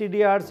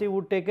CDRC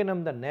would taken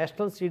up the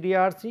national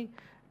CDRC,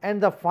 and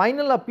the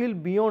final appeal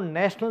beyond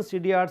national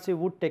CDRC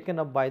would taken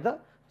up by the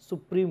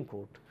Supreme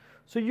Court.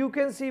 So, you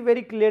can see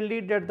very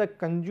clearly that the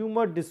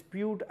consumer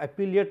dispute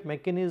appellate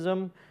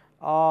mechanism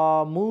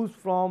moves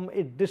from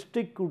a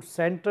district to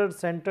center,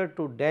 center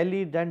to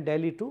Delhi, then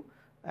Delhi to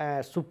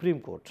Supreme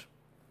Court.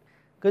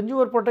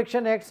 Consumer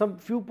Protection Act, some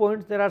few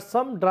points, there are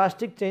some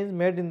drastic changes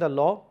made in the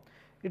law.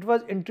 It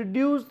was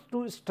introduced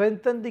to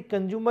strengthen the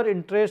consumer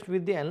interest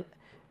with the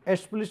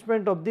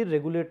establishment of the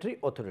regulatory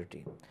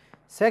authority.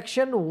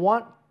 Section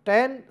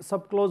 10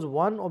 subclause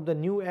 1 of the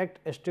new act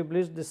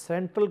established the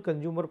Central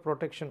Consumer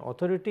Protection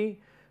Authority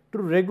to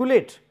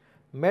regulate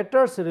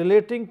matters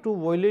relating to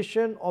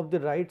violation of the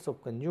rights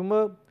of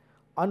consumer,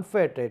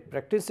 unfair trade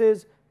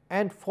practices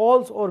and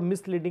false or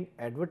misleading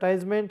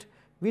advertisement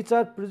which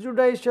are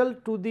prejudicial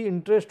to the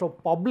interest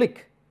of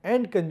public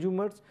and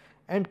consumers,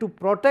 and to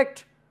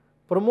protect,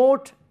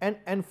 promote and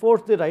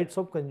enforce the rights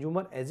of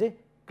consumer as a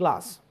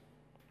class.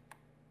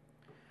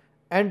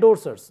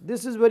 Endorsers,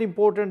 this is very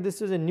important,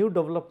 this is a new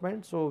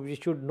development, so we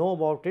should know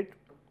about it.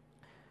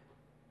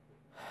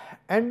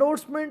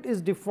 Endorsement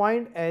is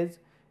defined as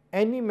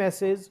any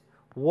message,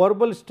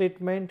 verbal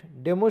statement,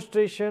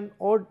 demonstration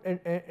or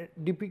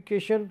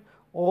depiction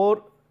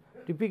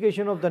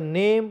of the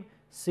name,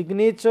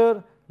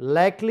 signature,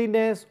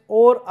 likeliness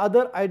or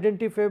other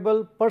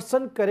identifiable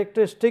person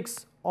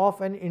characteristics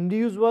of an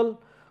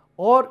individual,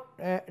 or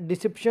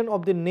depiction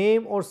of the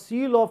name or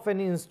seal of an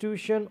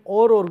institution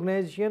or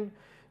organization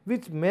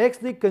which makes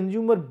the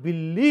consumer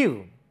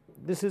believe,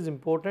 this is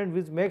important,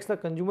 which makes the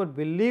consumer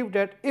believe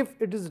that if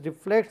it is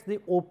reflects the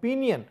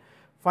opinion,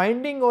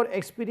 finding or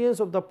experience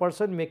of the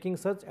person making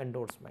such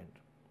endorsement.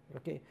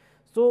 Okay.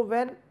 So,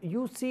 when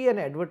you see an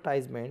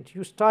advertisement,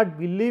 you start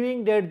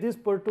believing that this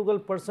particular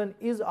person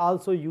is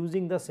also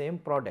using the same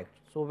product.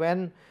 So,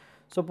 when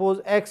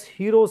suppose X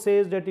hero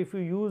says that if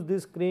you use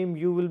this cream,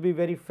 you will be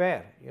very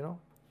fair, you know.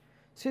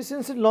 See,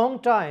 since a long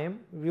time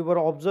we were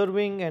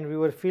observing and we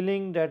were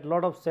feeling that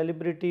lot of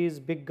celebrities,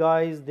 big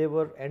guys, they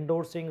were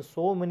endorsing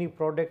so many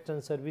products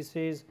and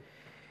services,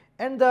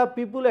 and the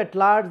people at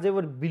large, they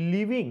were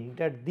believing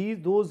that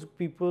those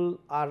people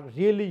are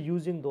really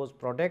using those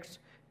products,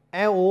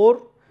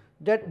 or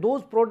that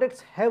those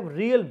products have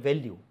real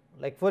value.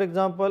 Like for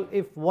example,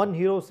 if one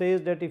hero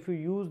says that if you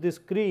use this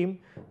cream,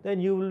 then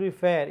you will be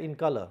fair in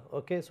color.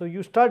 Okay. So,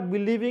 you start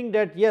believing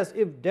that yes,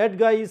 if that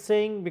guy is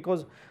saying,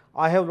 because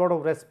I have a lot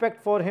of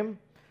respect for him,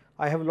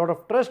 I have a lot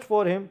of trust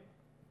for him,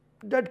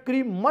 that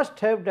cream must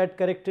have that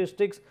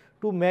characteristics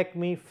to make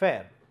me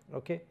fair.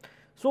 Okay.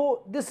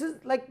 So, this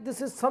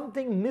is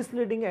something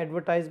misleading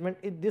advertisement.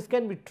 This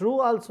can be true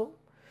also.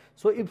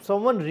 So, if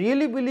someone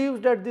really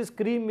believes that this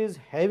cream is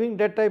having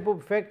that type of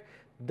effect,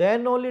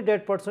 then only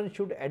that person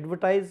should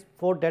advertise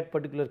for that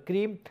particular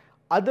cream,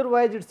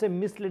 otherwise it is a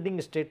misleading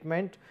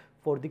statement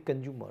for the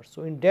consumer.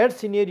 So, in that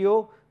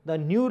scenario, the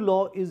new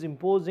law is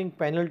imposing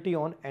penalty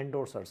on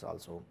endorsers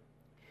also.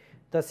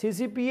 The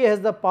CCPA has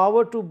the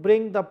power to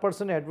bring the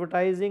person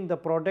advertising the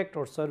product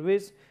or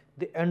service,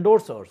 the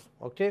endorsers,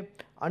 okay,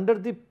 under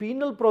the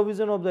penal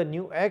provision of the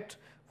new act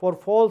for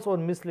false or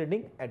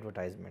misleading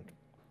advertisement.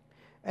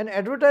 An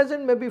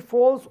advertisement may be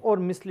false or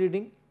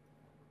misleading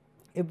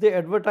if the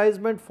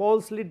advertisement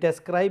falsely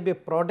describes a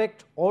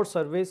product or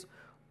service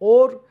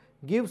or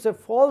gives a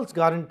false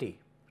guarantee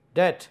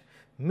that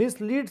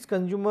misleads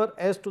consumer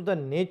as to the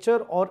nature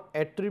or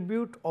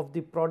attribute of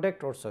the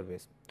product or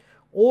service,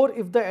 or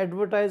if the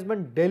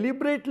advertisement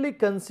deliberately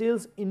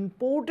conceals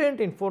important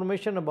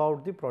information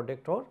about the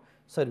product or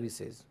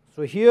services.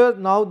 So, here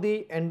now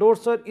the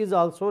endorser is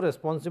also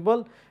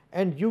responsible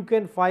and you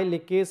can file a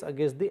case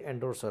against the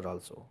endorser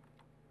also.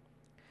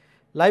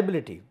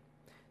 Liability.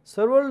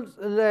 Several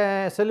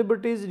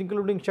celebrities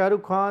including Shah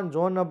Rukh Khan,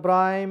 John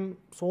Abraham,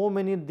 so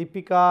many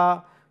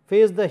Deepika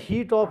face the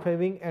heat of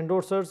having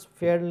endorsers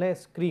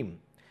fairness cream.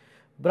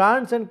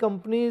 Brands and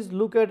companies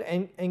look at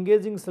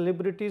engaging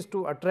celebrities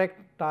to attract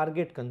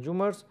target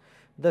consumers.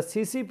 The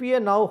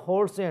CCPA now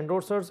holds the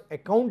endorsers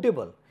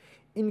accountable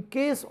in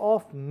case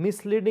of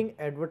misleading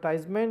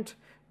advertisement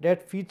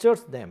that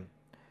features them.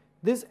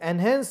 This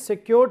enhanced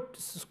secured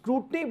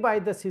scrutiny by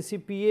the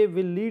CCPA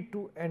will lead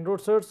to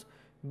endorsers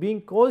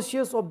being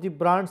cautious of the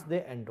brands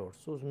they endorse.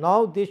 So,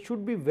 now they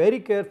should be very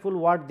careful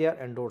what they are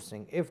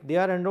endorsing. If they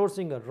are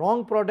endorsing a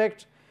wrong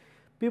product,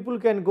 people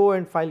can go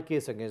and file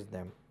case against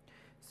them.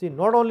 See,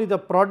 not only the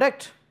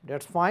product,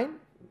 that is fine,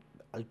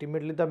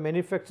 ultimately the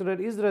manufacturer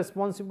is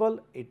responsible,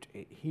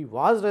 he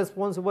was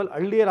responsible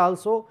earlier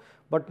also,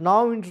 but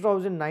now in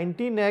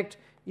 2019 Act,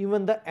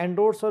 even the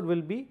endorser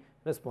will be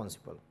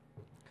responsible.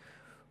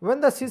 When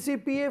the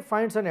CCPA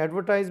finds an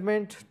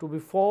advertisement to be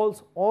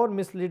false or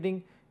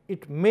misleading,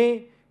 it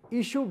may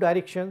issue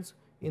directions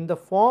in the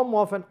form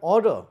of an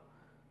order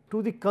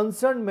to the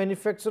concerned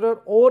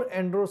manufacturer or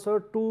endorser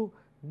to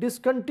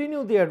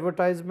discontinue the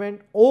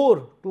advertisement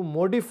or to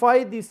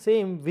modify the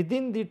same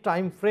within the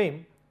time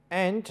frame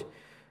and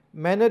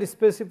manner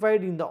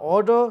specified in the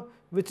order,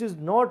 which is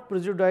not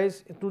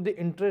prejudice to the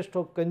interest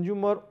of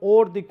consumer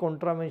or the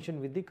contravention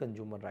with the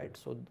consumer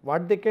rights. So,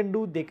 what they can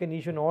do, they can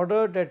issue an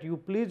order that you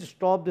please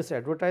stop this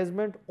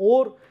advertisement,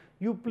 or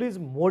you please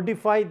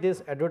modify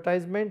this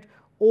advertisement,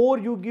 or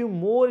you give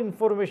more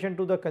information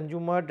to the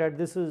consumer that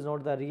this is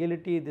not the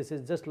reality, this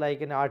is just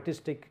like an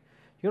artistic,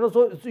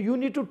 so you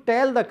need to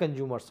tell the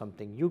consumer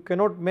something. You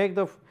cannot make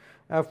the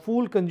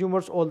fool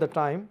consumers all the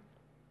time.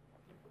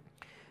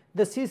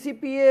 The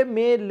CCPA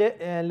may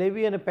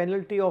levy a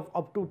penalty of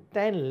up to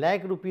 10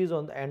 lakh rupees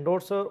on the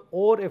endorser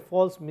or a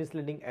false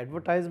misleading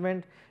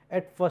advertisement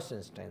at first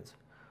instance.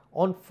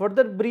 On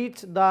further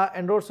breach, the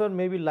endorser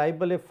may be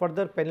liable a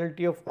further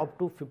penalty of up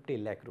to 50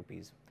 lakh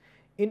rupees.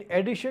 In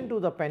addition to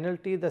the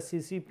penalty, the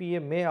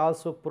CCPA may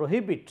also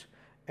prohibit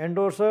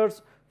endorsers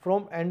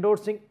from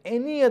endorsing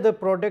any other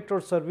product or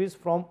service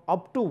from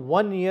up to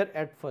 1 year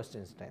at first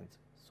instance.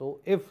 So,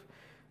 if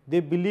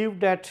they believe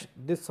that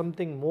this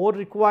something more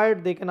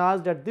required, they can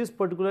ask that this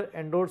particular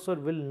endorser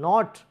will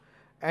not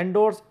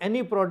endorse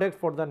any product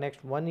for the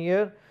next 1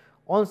 year.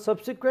 On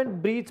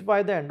subsequent breach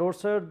by the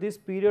endorser, this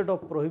period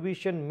of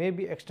prohibition may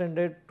be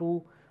extended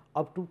to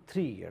up to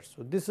 3 years.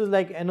 So, this is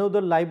like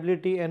another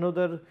liability,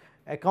 another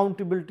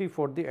accountability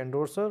for the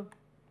endorser.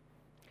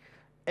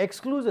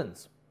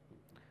 Exclusions.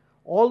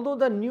 Although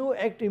the new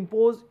act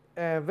imposed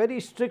a very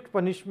strict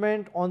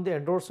punishment on the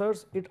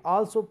endorsers, it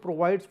also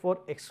provides for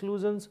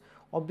exclusions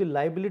of the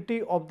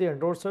liability of the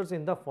endorsers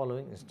in the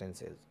following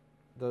instances.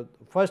 The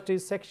first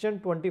is section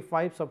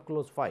 25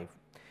 subclause 5.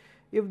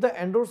 If the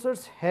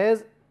endorsers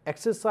has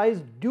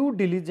exercised due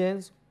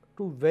diligence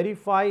to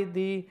verify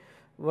the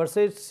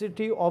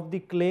veracity of the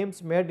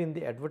claims made in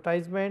the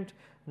advertisement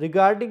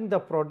regarding the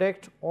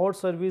product or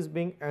service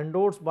being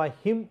endorsed by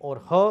him or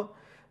her,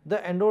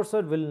 the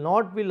endorser will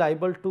not be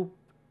liable to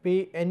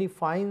pay any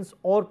fines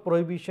or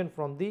prohibition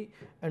from the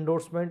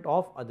endorsement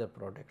of other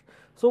products.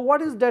 So, what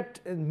does that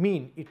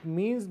mean? It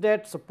means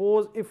that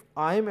suppose if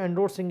I am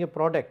endorsing a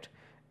product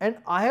and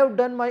I have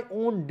done my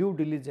own due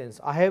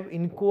diligence, I have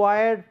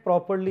inquired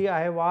properly,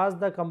 I have asked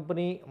the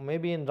company,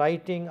 maybe in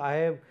writing, I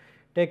have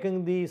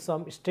taken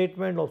some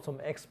statement of some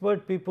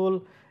expert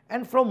people,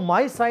 and from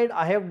my side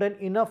I have done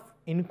enough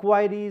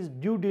inquiries,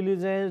 due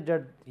diligence,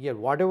 that yeah,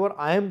 whatever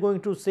I am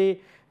going to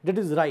say, that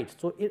is right.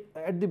 So,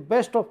 at the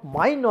best of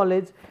my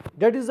knowledge,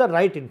 that is the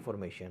right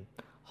information.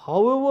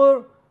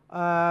 However,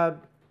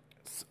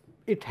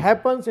 it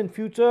happens in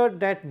future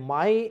that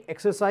my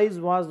exercise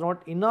was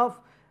not enough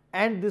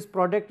and this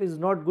product is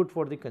not good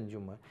for the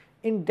consumer.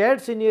 In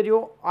that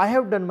scenario, I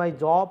have done my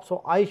job,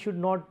 so I should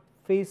not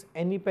face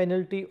any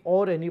penalty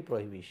or any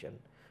prohibition.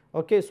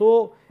 Okay,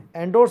 so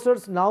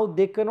endorsers now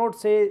they cannot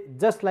say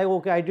just like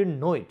okay, I didn't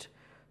know it.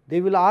 They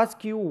will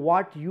ask you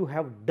what you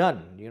have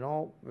done,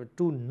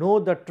 to know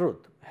the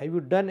truth. Have you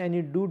done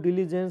any due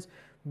diligence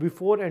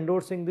before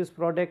endorsing this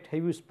product?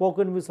 Have you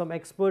spoken with some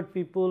expert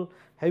people?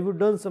 Have you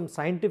done some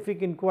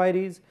scientific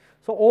inquiries?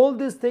 So, all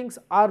these things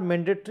are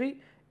mandatory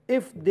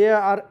if they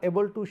are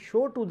able to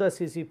show to the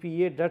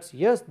CCPA that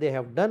yes, they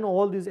have done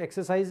all these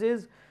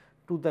exercises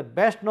to their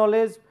best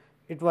knowledge,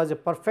 it was a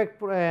perfect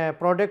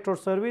product or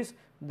service,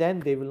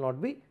 then they will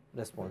not be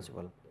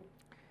responsible.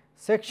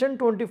 Section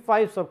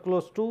 25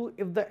 subclause 2,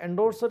 if the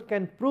endorser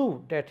can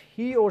prove that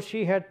he or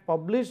she had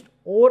published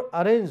or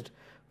arranged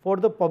for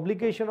the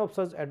publication of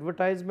such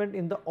advertisement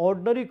in the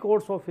ordinary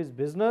course of his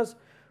business,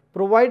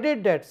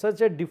 provided that such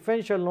a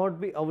defense shall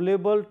not be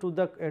available to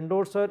the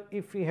endorser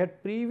if he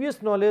had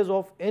previous knowledge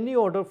of any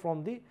order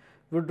from the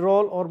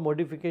withdrawal or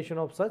modification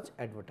of such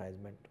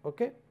advertisement.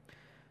 Okay.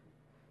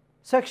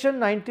 Section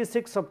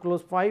 96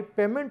 subclause 5,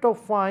 payment of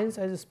fines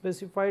as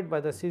specified by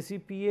the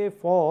CCPA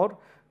for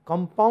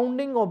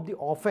compounding of the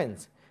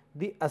offence.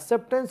 The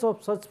acceptance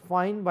of such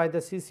fine by the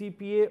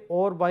CCPA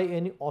or by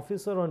any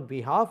officer on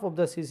behalf of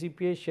the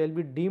CCPA shall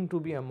be deemed to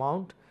be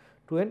amount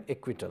to an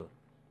acquittal.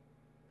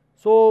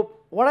 So,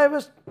 what I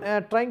was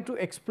trying to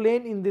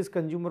explain in this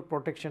consumer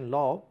protection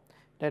law,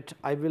 that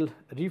I will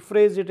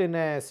rephrase it in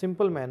a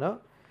simple manner,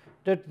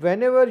 that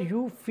whenever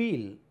you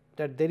feel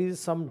that there is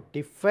some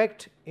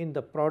defect in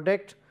the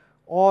product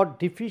or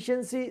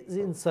deficiency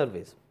in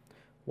service,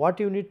 what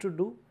you need to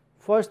do?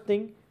 First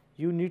thing,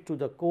 you need to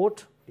the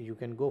court, you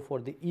can go for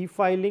the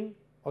e-filing,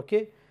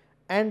 okay,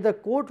 and the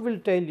court will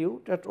tell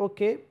you that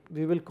okay,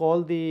 we will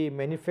call the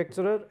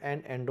manufacturer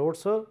and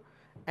endorser,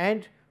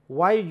 and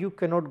why you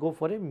cannot go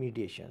for a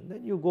mediation.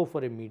 Then you go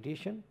for a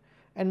mediation,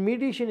 and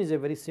mediation is a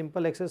very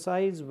simple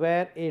exercise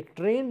where a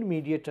trained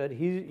mediator,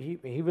 he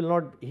will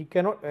not, he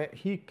cannot,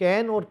 he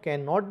can or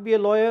cannot be a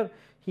lawyer,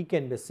 he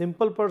can be a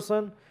simple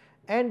person,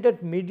 and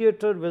that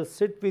mediator will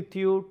sit with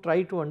you,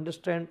 try to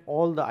understand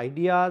all the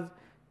ideas.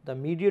 The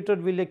mediator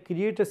will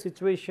create a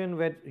situation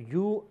where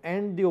you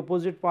and the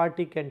opposite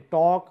party can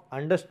talk,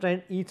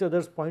 understand each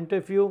other's point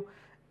of view,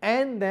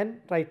 and then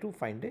try to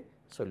find a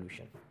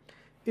solution.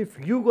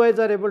 If you guys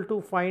are able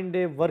to find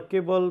a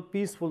workable,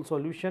 peaceful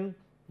solution,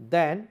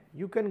 then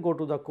you can go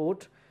to the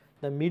court.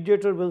 The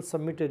mediator will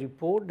submit a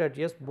report that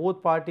yes,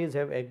 both parties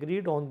have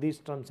agreed on these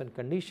terms and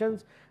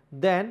conditions.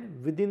 Then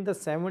within the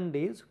 7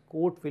 days,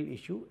 court will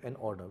issue an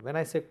order. When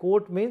I say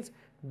court, means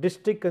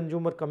District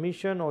Consumer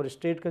Commission or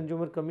State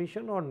Consumer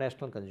Commission or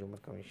National Consumer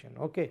Commission,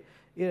 okay,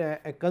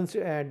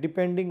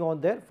 depending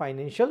on their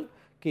financial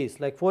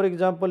case. Like for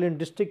example, in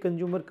District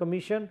Consumer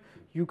Commission,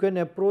 you can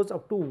approach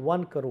up to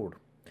 1 crore.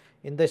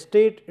 In the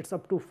state, it is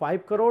up to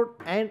 5 crore,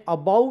 and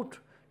about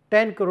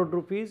 10 crore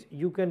rupees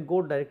you can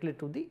go directly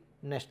to the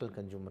National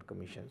Consumer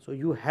Commission. So,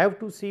 you have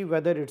to see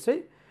whether it is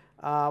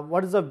a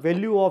what is the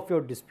value of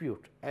your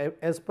dispute.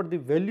 As per the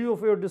value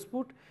of your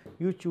dispute,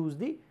 you choose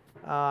the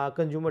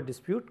Consumer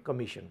Dispute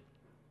Commission.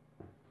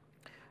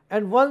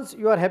 And once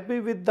you are happy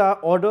with the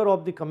order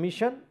of the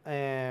commission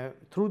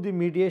through the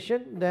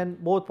mediation, then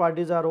both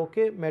parties are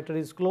okay, matter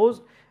is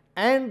closed,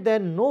 and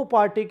then no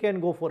party can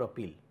go for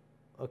appeal.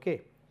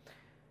 Okay.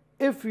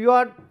 If you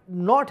are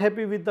not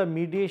happy with the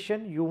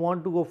mediation, you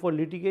want to go for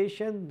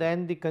litigation,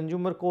 then the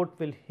consumer court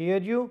will hear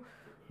you.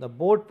 The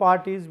both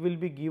parties will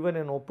be given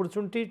an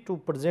opportunity to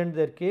present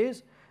their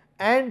case,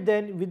 and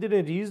then within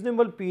a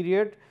reasonable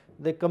period,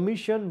 the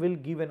commission will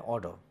give an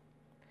order.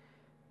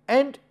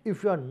 And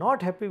if you are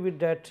not happy with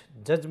that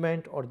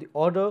judgment or the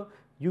order,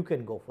 you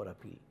can go for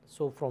appeal.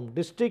 So, from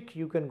district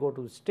you can go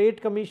to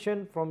state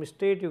commission, from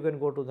state you can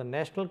go to the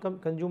National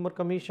Consumer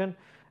Commission,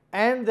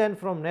 and then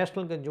from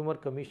National Consumer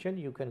Commission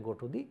you can go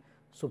to the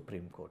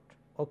Supreme Court.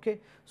 Okay.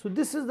 So,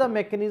 this is the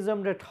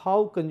mechanism that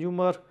how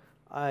consumer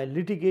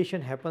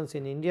litigation happens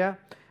in India,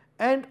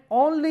 and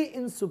only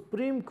in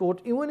Supreme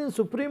Court, even in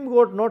Supreme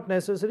Court not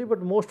necessary,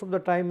 but most of the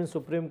time in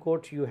Supreme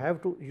Court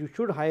you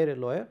should hire a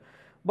lawyer,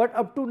 but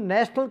up to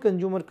National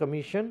Consumer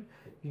Commission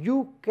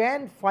you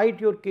can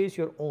fight your case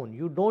your own.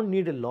 You do not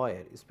need a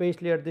lawyer,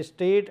 especially at the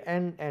state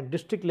and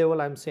district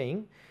level I am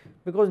saying,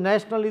 because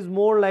national is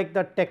more like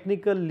the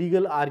technical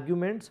legal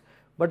arguments,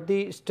 but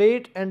the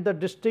state and the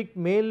district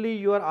mainly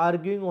you are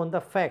arguing on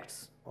the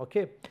facts.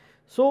 Okay.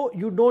 So,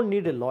 you do not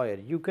need a lawyer,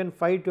 you can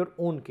fight your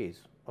own case.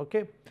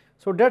 Okay.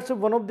 So, that is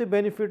one of the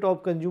benefit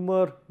of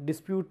consumer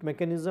dispute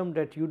mechanism,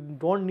 that you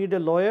do not need a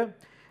lawyer,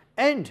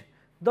 and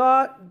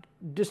the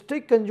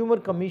District Consumer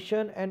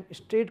Commission and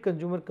State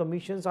Consumer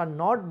Commissions are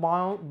not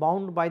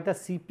bound by the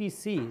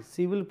CPC,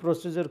 Civil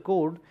Procedure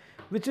Code,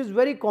 which is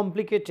very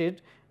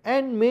complicated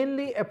and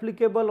mainly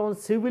applicable on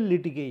civil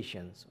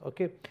litigations.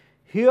 Okay.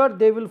 Here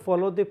they will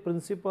follow the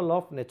principle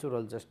of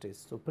natural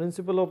justice. So,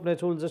 principle of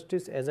natural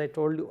justice, as I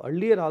told you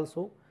earlier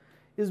also,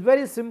 is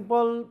very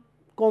simple,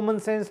 common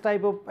sense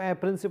type of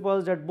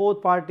principles, that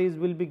both parties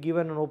will be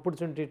given an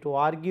opportunity to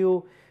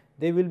argue,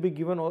 they will be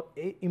given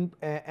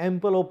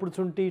ample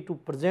opportunity to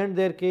present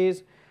their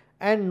case,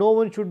 and no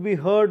one should be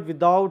heard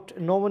without,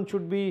 no one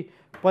should be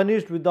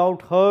punished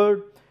without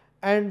heard,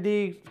 and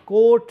the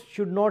court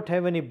should not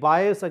have any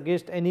bias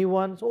against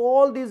anyone. So,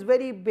 all these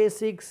very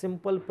basic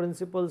simple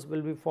principles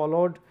will be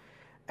followed,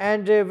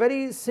 and in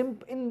very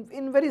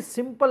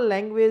simple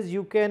language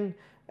you can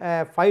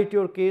fight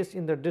your case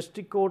in the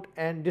district court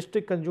and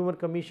District Consumer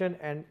Commission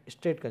and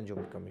State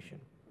Consumer Commission.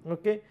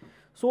 Okay.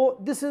 So,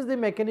 this is the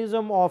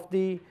mechanism of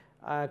the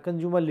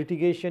consumer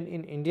litigation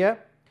in India.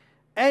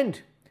 And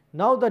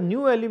now the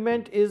new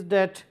element is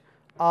that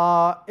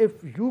if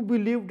you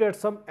believe that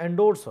some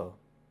endorser,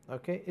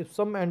 okay, if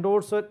some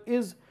endorser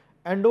is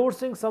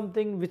endorsing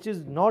something which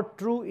is not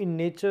true in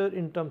nature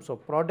in terms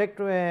of product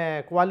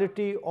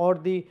quality or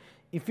the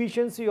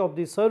efficiency of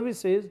the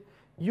services,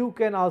 you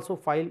can also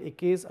file a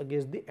case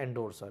against the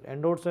endorser.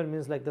 Endorser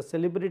means like the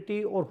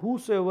celebrity or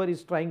whosoever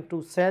is trying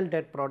to sell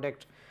that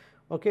product.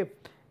 Okay.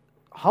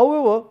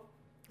 However,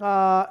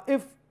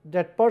 if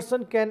that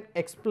person can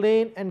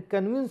explain and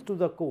convince to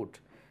the court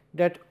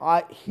that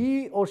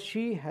he or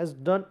she has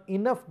done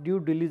enough due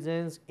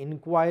diligence,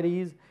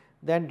 inquiries,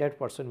 then that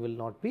person will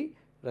not be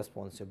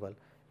responsible.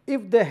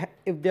 If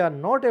they are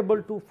not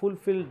able to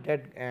fulfill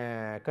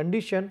that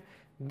condition,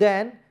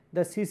 then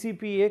the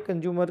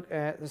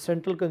CCPA,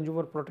 Central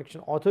Consumer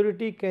Protection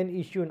Authority, can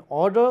issue an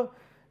order.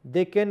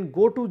 They can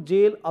go to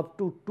jail up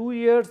to 2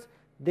 years,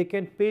 they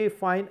can pay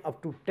fine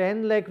up to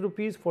 10 lakh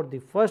rupees for the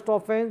first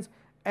offence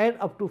and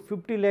up to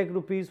 50 lakh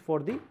rupees for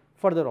the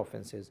further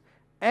offences.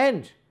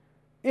 And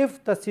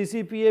if the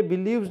CCPA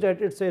believes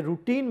that it is a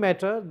routine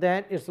matter,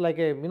 then it is like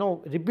a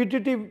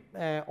repetitive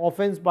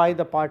offence by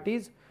the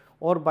parties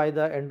or by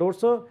the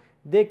endorser,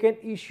 they can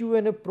issue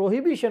a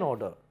prohibition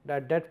order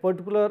that that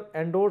particular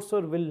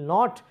endorser will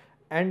not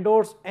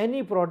endorse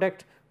any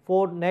product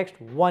for next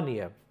 1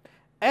 year.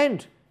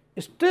 And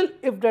still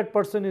if that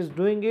person is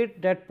doing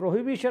it, that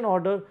prohibition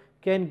order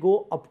can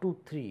go up to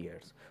 3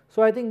 years.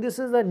 So, I think this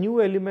is a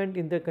new element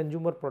in the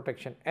Consumer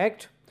Protection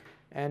Act,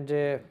 and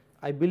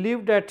I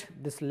believe that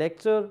this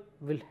lecture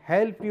will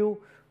help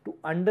you to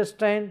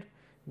understand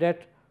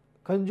that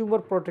consumer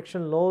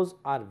protection laws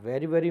are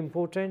very, very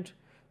important,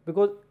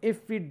 because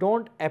if we do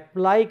not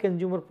apply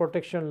consumer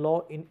protection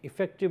law in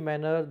effective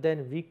manner,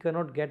 then we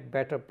cannot get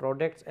better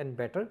products and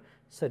better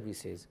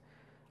services.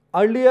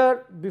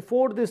 Earlier,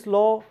 before this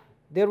law,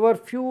 there were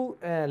few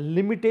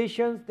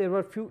limitations, there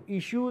were few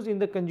issues in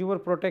the consumer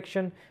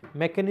protection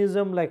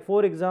mechanism, like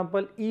for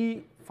example,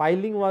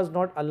 e-filing was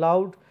not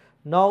allowed.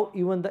 Now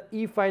even the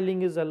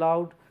e-filing is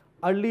allowed.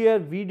 Earlier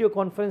video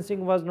conferencing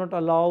was not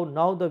allowed,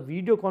 now the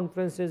video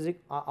conferences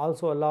are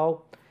also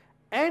allowed.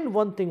 And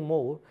one thing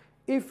more,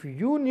 if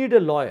you need a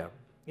lawyer,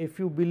 if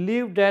you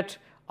believe that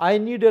I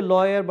need a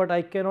lawyer but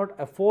I cannot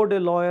afford a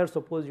lawyer,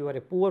 suppose you are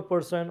a poor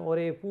person or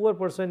a poor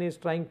person is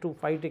trying to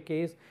fight a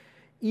case,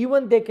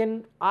 even they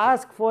can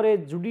ask for a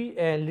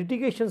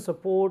litigation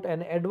support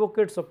and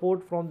advocate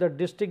support from the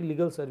District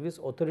Legal Service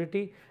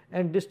Authority,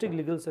 and District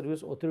Legal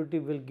Service Authority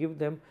will give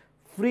them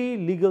free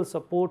legal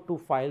support to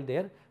file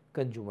their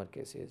consumer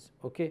cases.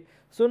 Okay.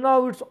 So,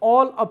 now it is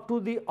all up to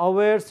the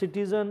aware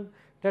citizen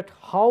that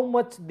how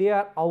much they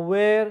are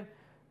aware,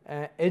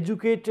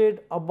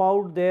 educated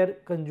about their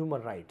consumer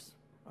rights.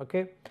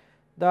 Okay.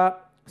 The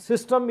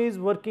system is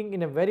working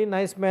in a very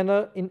nice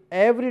manner. In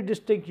every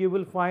district you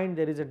will find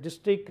there is a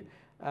district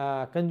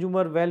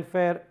consumer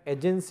welfare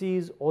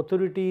agencies,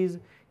 authorities,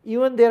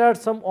 even there are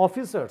some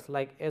officers,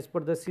 like as per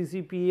the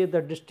CCPA,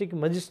 the district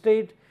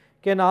magistrate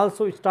can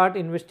also start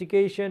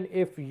investigation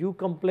if you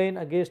complain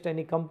against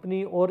any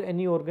company or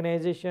any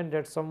organization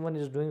that someone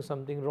is doing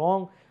something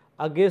wrong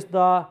against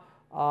the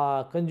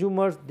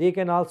consumers, they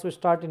can also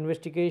start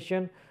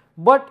investigation.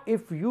 But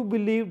if you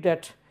believe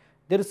that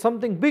there is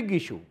something big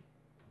issue,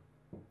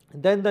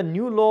 then the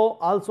new law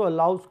also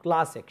allows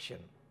class action.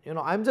 You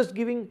know, I am just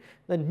giving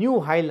the new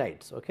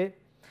highlights. Okay.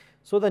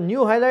 So, the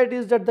new highlight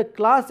is that the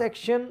class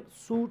action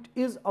suit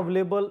is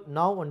available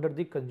now under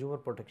the consumer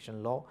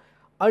protection law.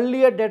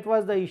 Earlier that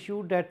was the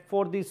issue, that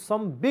for the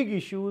some big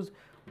issues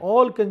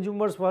all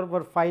consumers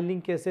were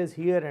filing cases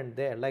here and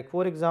there, like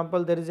for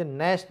example, there is a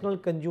national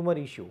consumer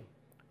issue.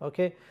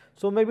 Okay.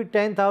 So, maybe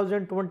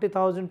 10,000,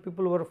 20,000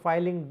 people were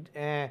filing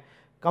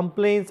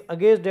complaints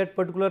against that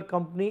particular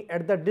company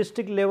at the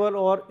district level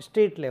or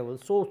state level.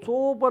 So,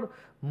 for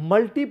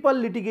multiple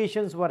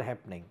litigations were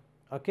happening.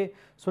 Okay.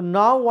 So,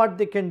 now what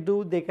they can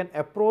do, they can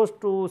approach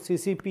to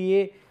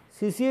CCPA.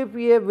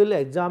 CCPA will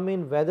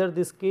examine whether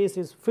this case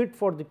is fit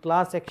for the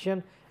class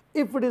action.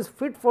 If it is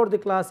fit for the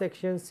class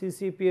action,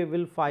 CCPA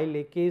will file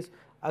a case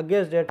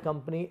against that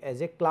company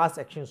as a class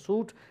action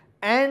suit,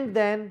 and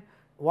then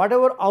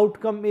whatever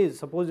outcome is,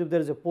 suppose if there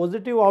is a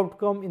positive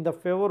outcome in the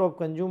favor of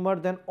consumer,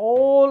 then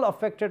all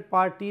affected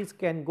parties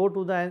can go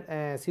to the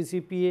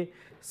CCPA,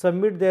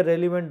 submit their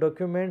relevant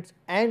documents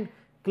and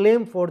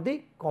claim for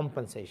the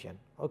compensation.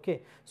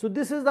 Okay. So,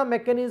 this is the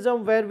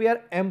mechanism where we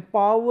are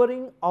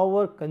empowering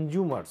our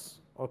consumers,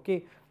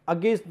 okay,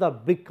 against the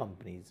big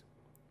companies.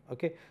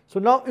 Okay. So,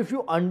 now if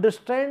you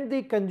understand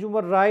the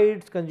consumer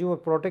rights, consumer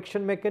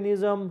protection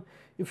mechanism,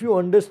 if you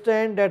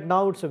understand that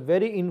now it is a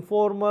very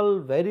informal,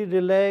 very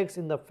relaxed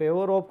in the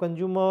favor of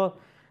consumer,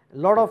 a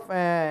lot of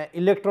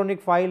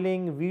electronic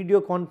filing, video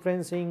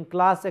conferencing,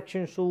 class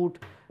action suit,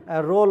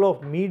 a role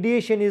of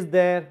mediation is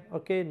there.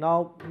 Okay.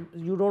 Now,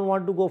 you do not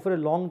want to go for a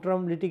long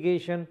term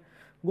litigation,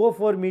 go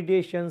for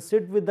mediation,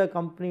 sit with the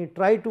company,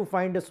 try to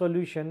find a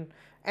solution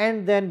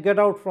and then get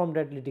out from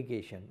that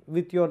litigation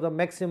with the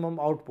maximum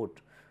output.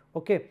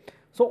 Okay.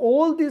 So,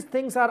 all these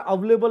things are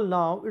available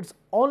now, it is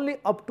only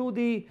up to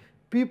the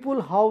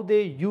people how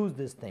they use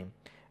this thing.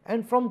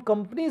 And from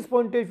company's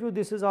point of view,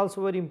 this is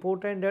also very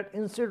important, that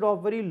instead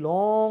of very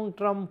long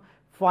term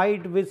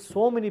fight with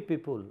so many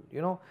people,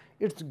 you know,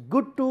 it is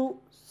good to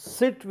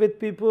sit with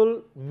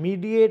people,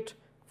 mediate,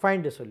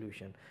 find a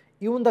solution.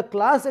 Even the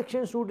class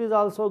action suit is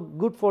also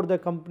good for the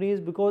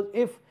companies, because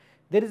if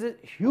there is a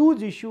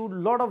huge issue,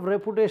 lot of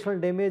reputational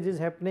damage is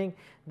happening,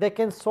 they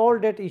can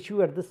solve that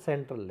issue at the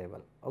central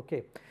level.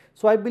 Okay.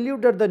 So, I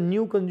believe that the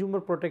new Consumer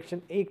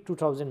Protection Act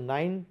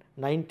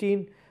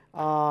 2019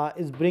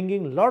 is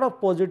bringing lot of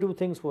positive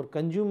things for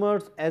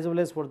consumers as well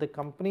as for the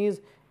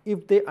companies,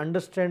 if they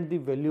understand the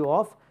value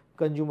of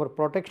consumer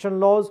protection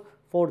laws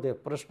for their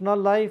personal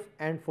life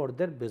and for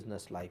their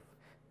business life.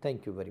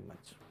 Thank you very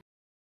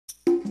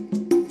much.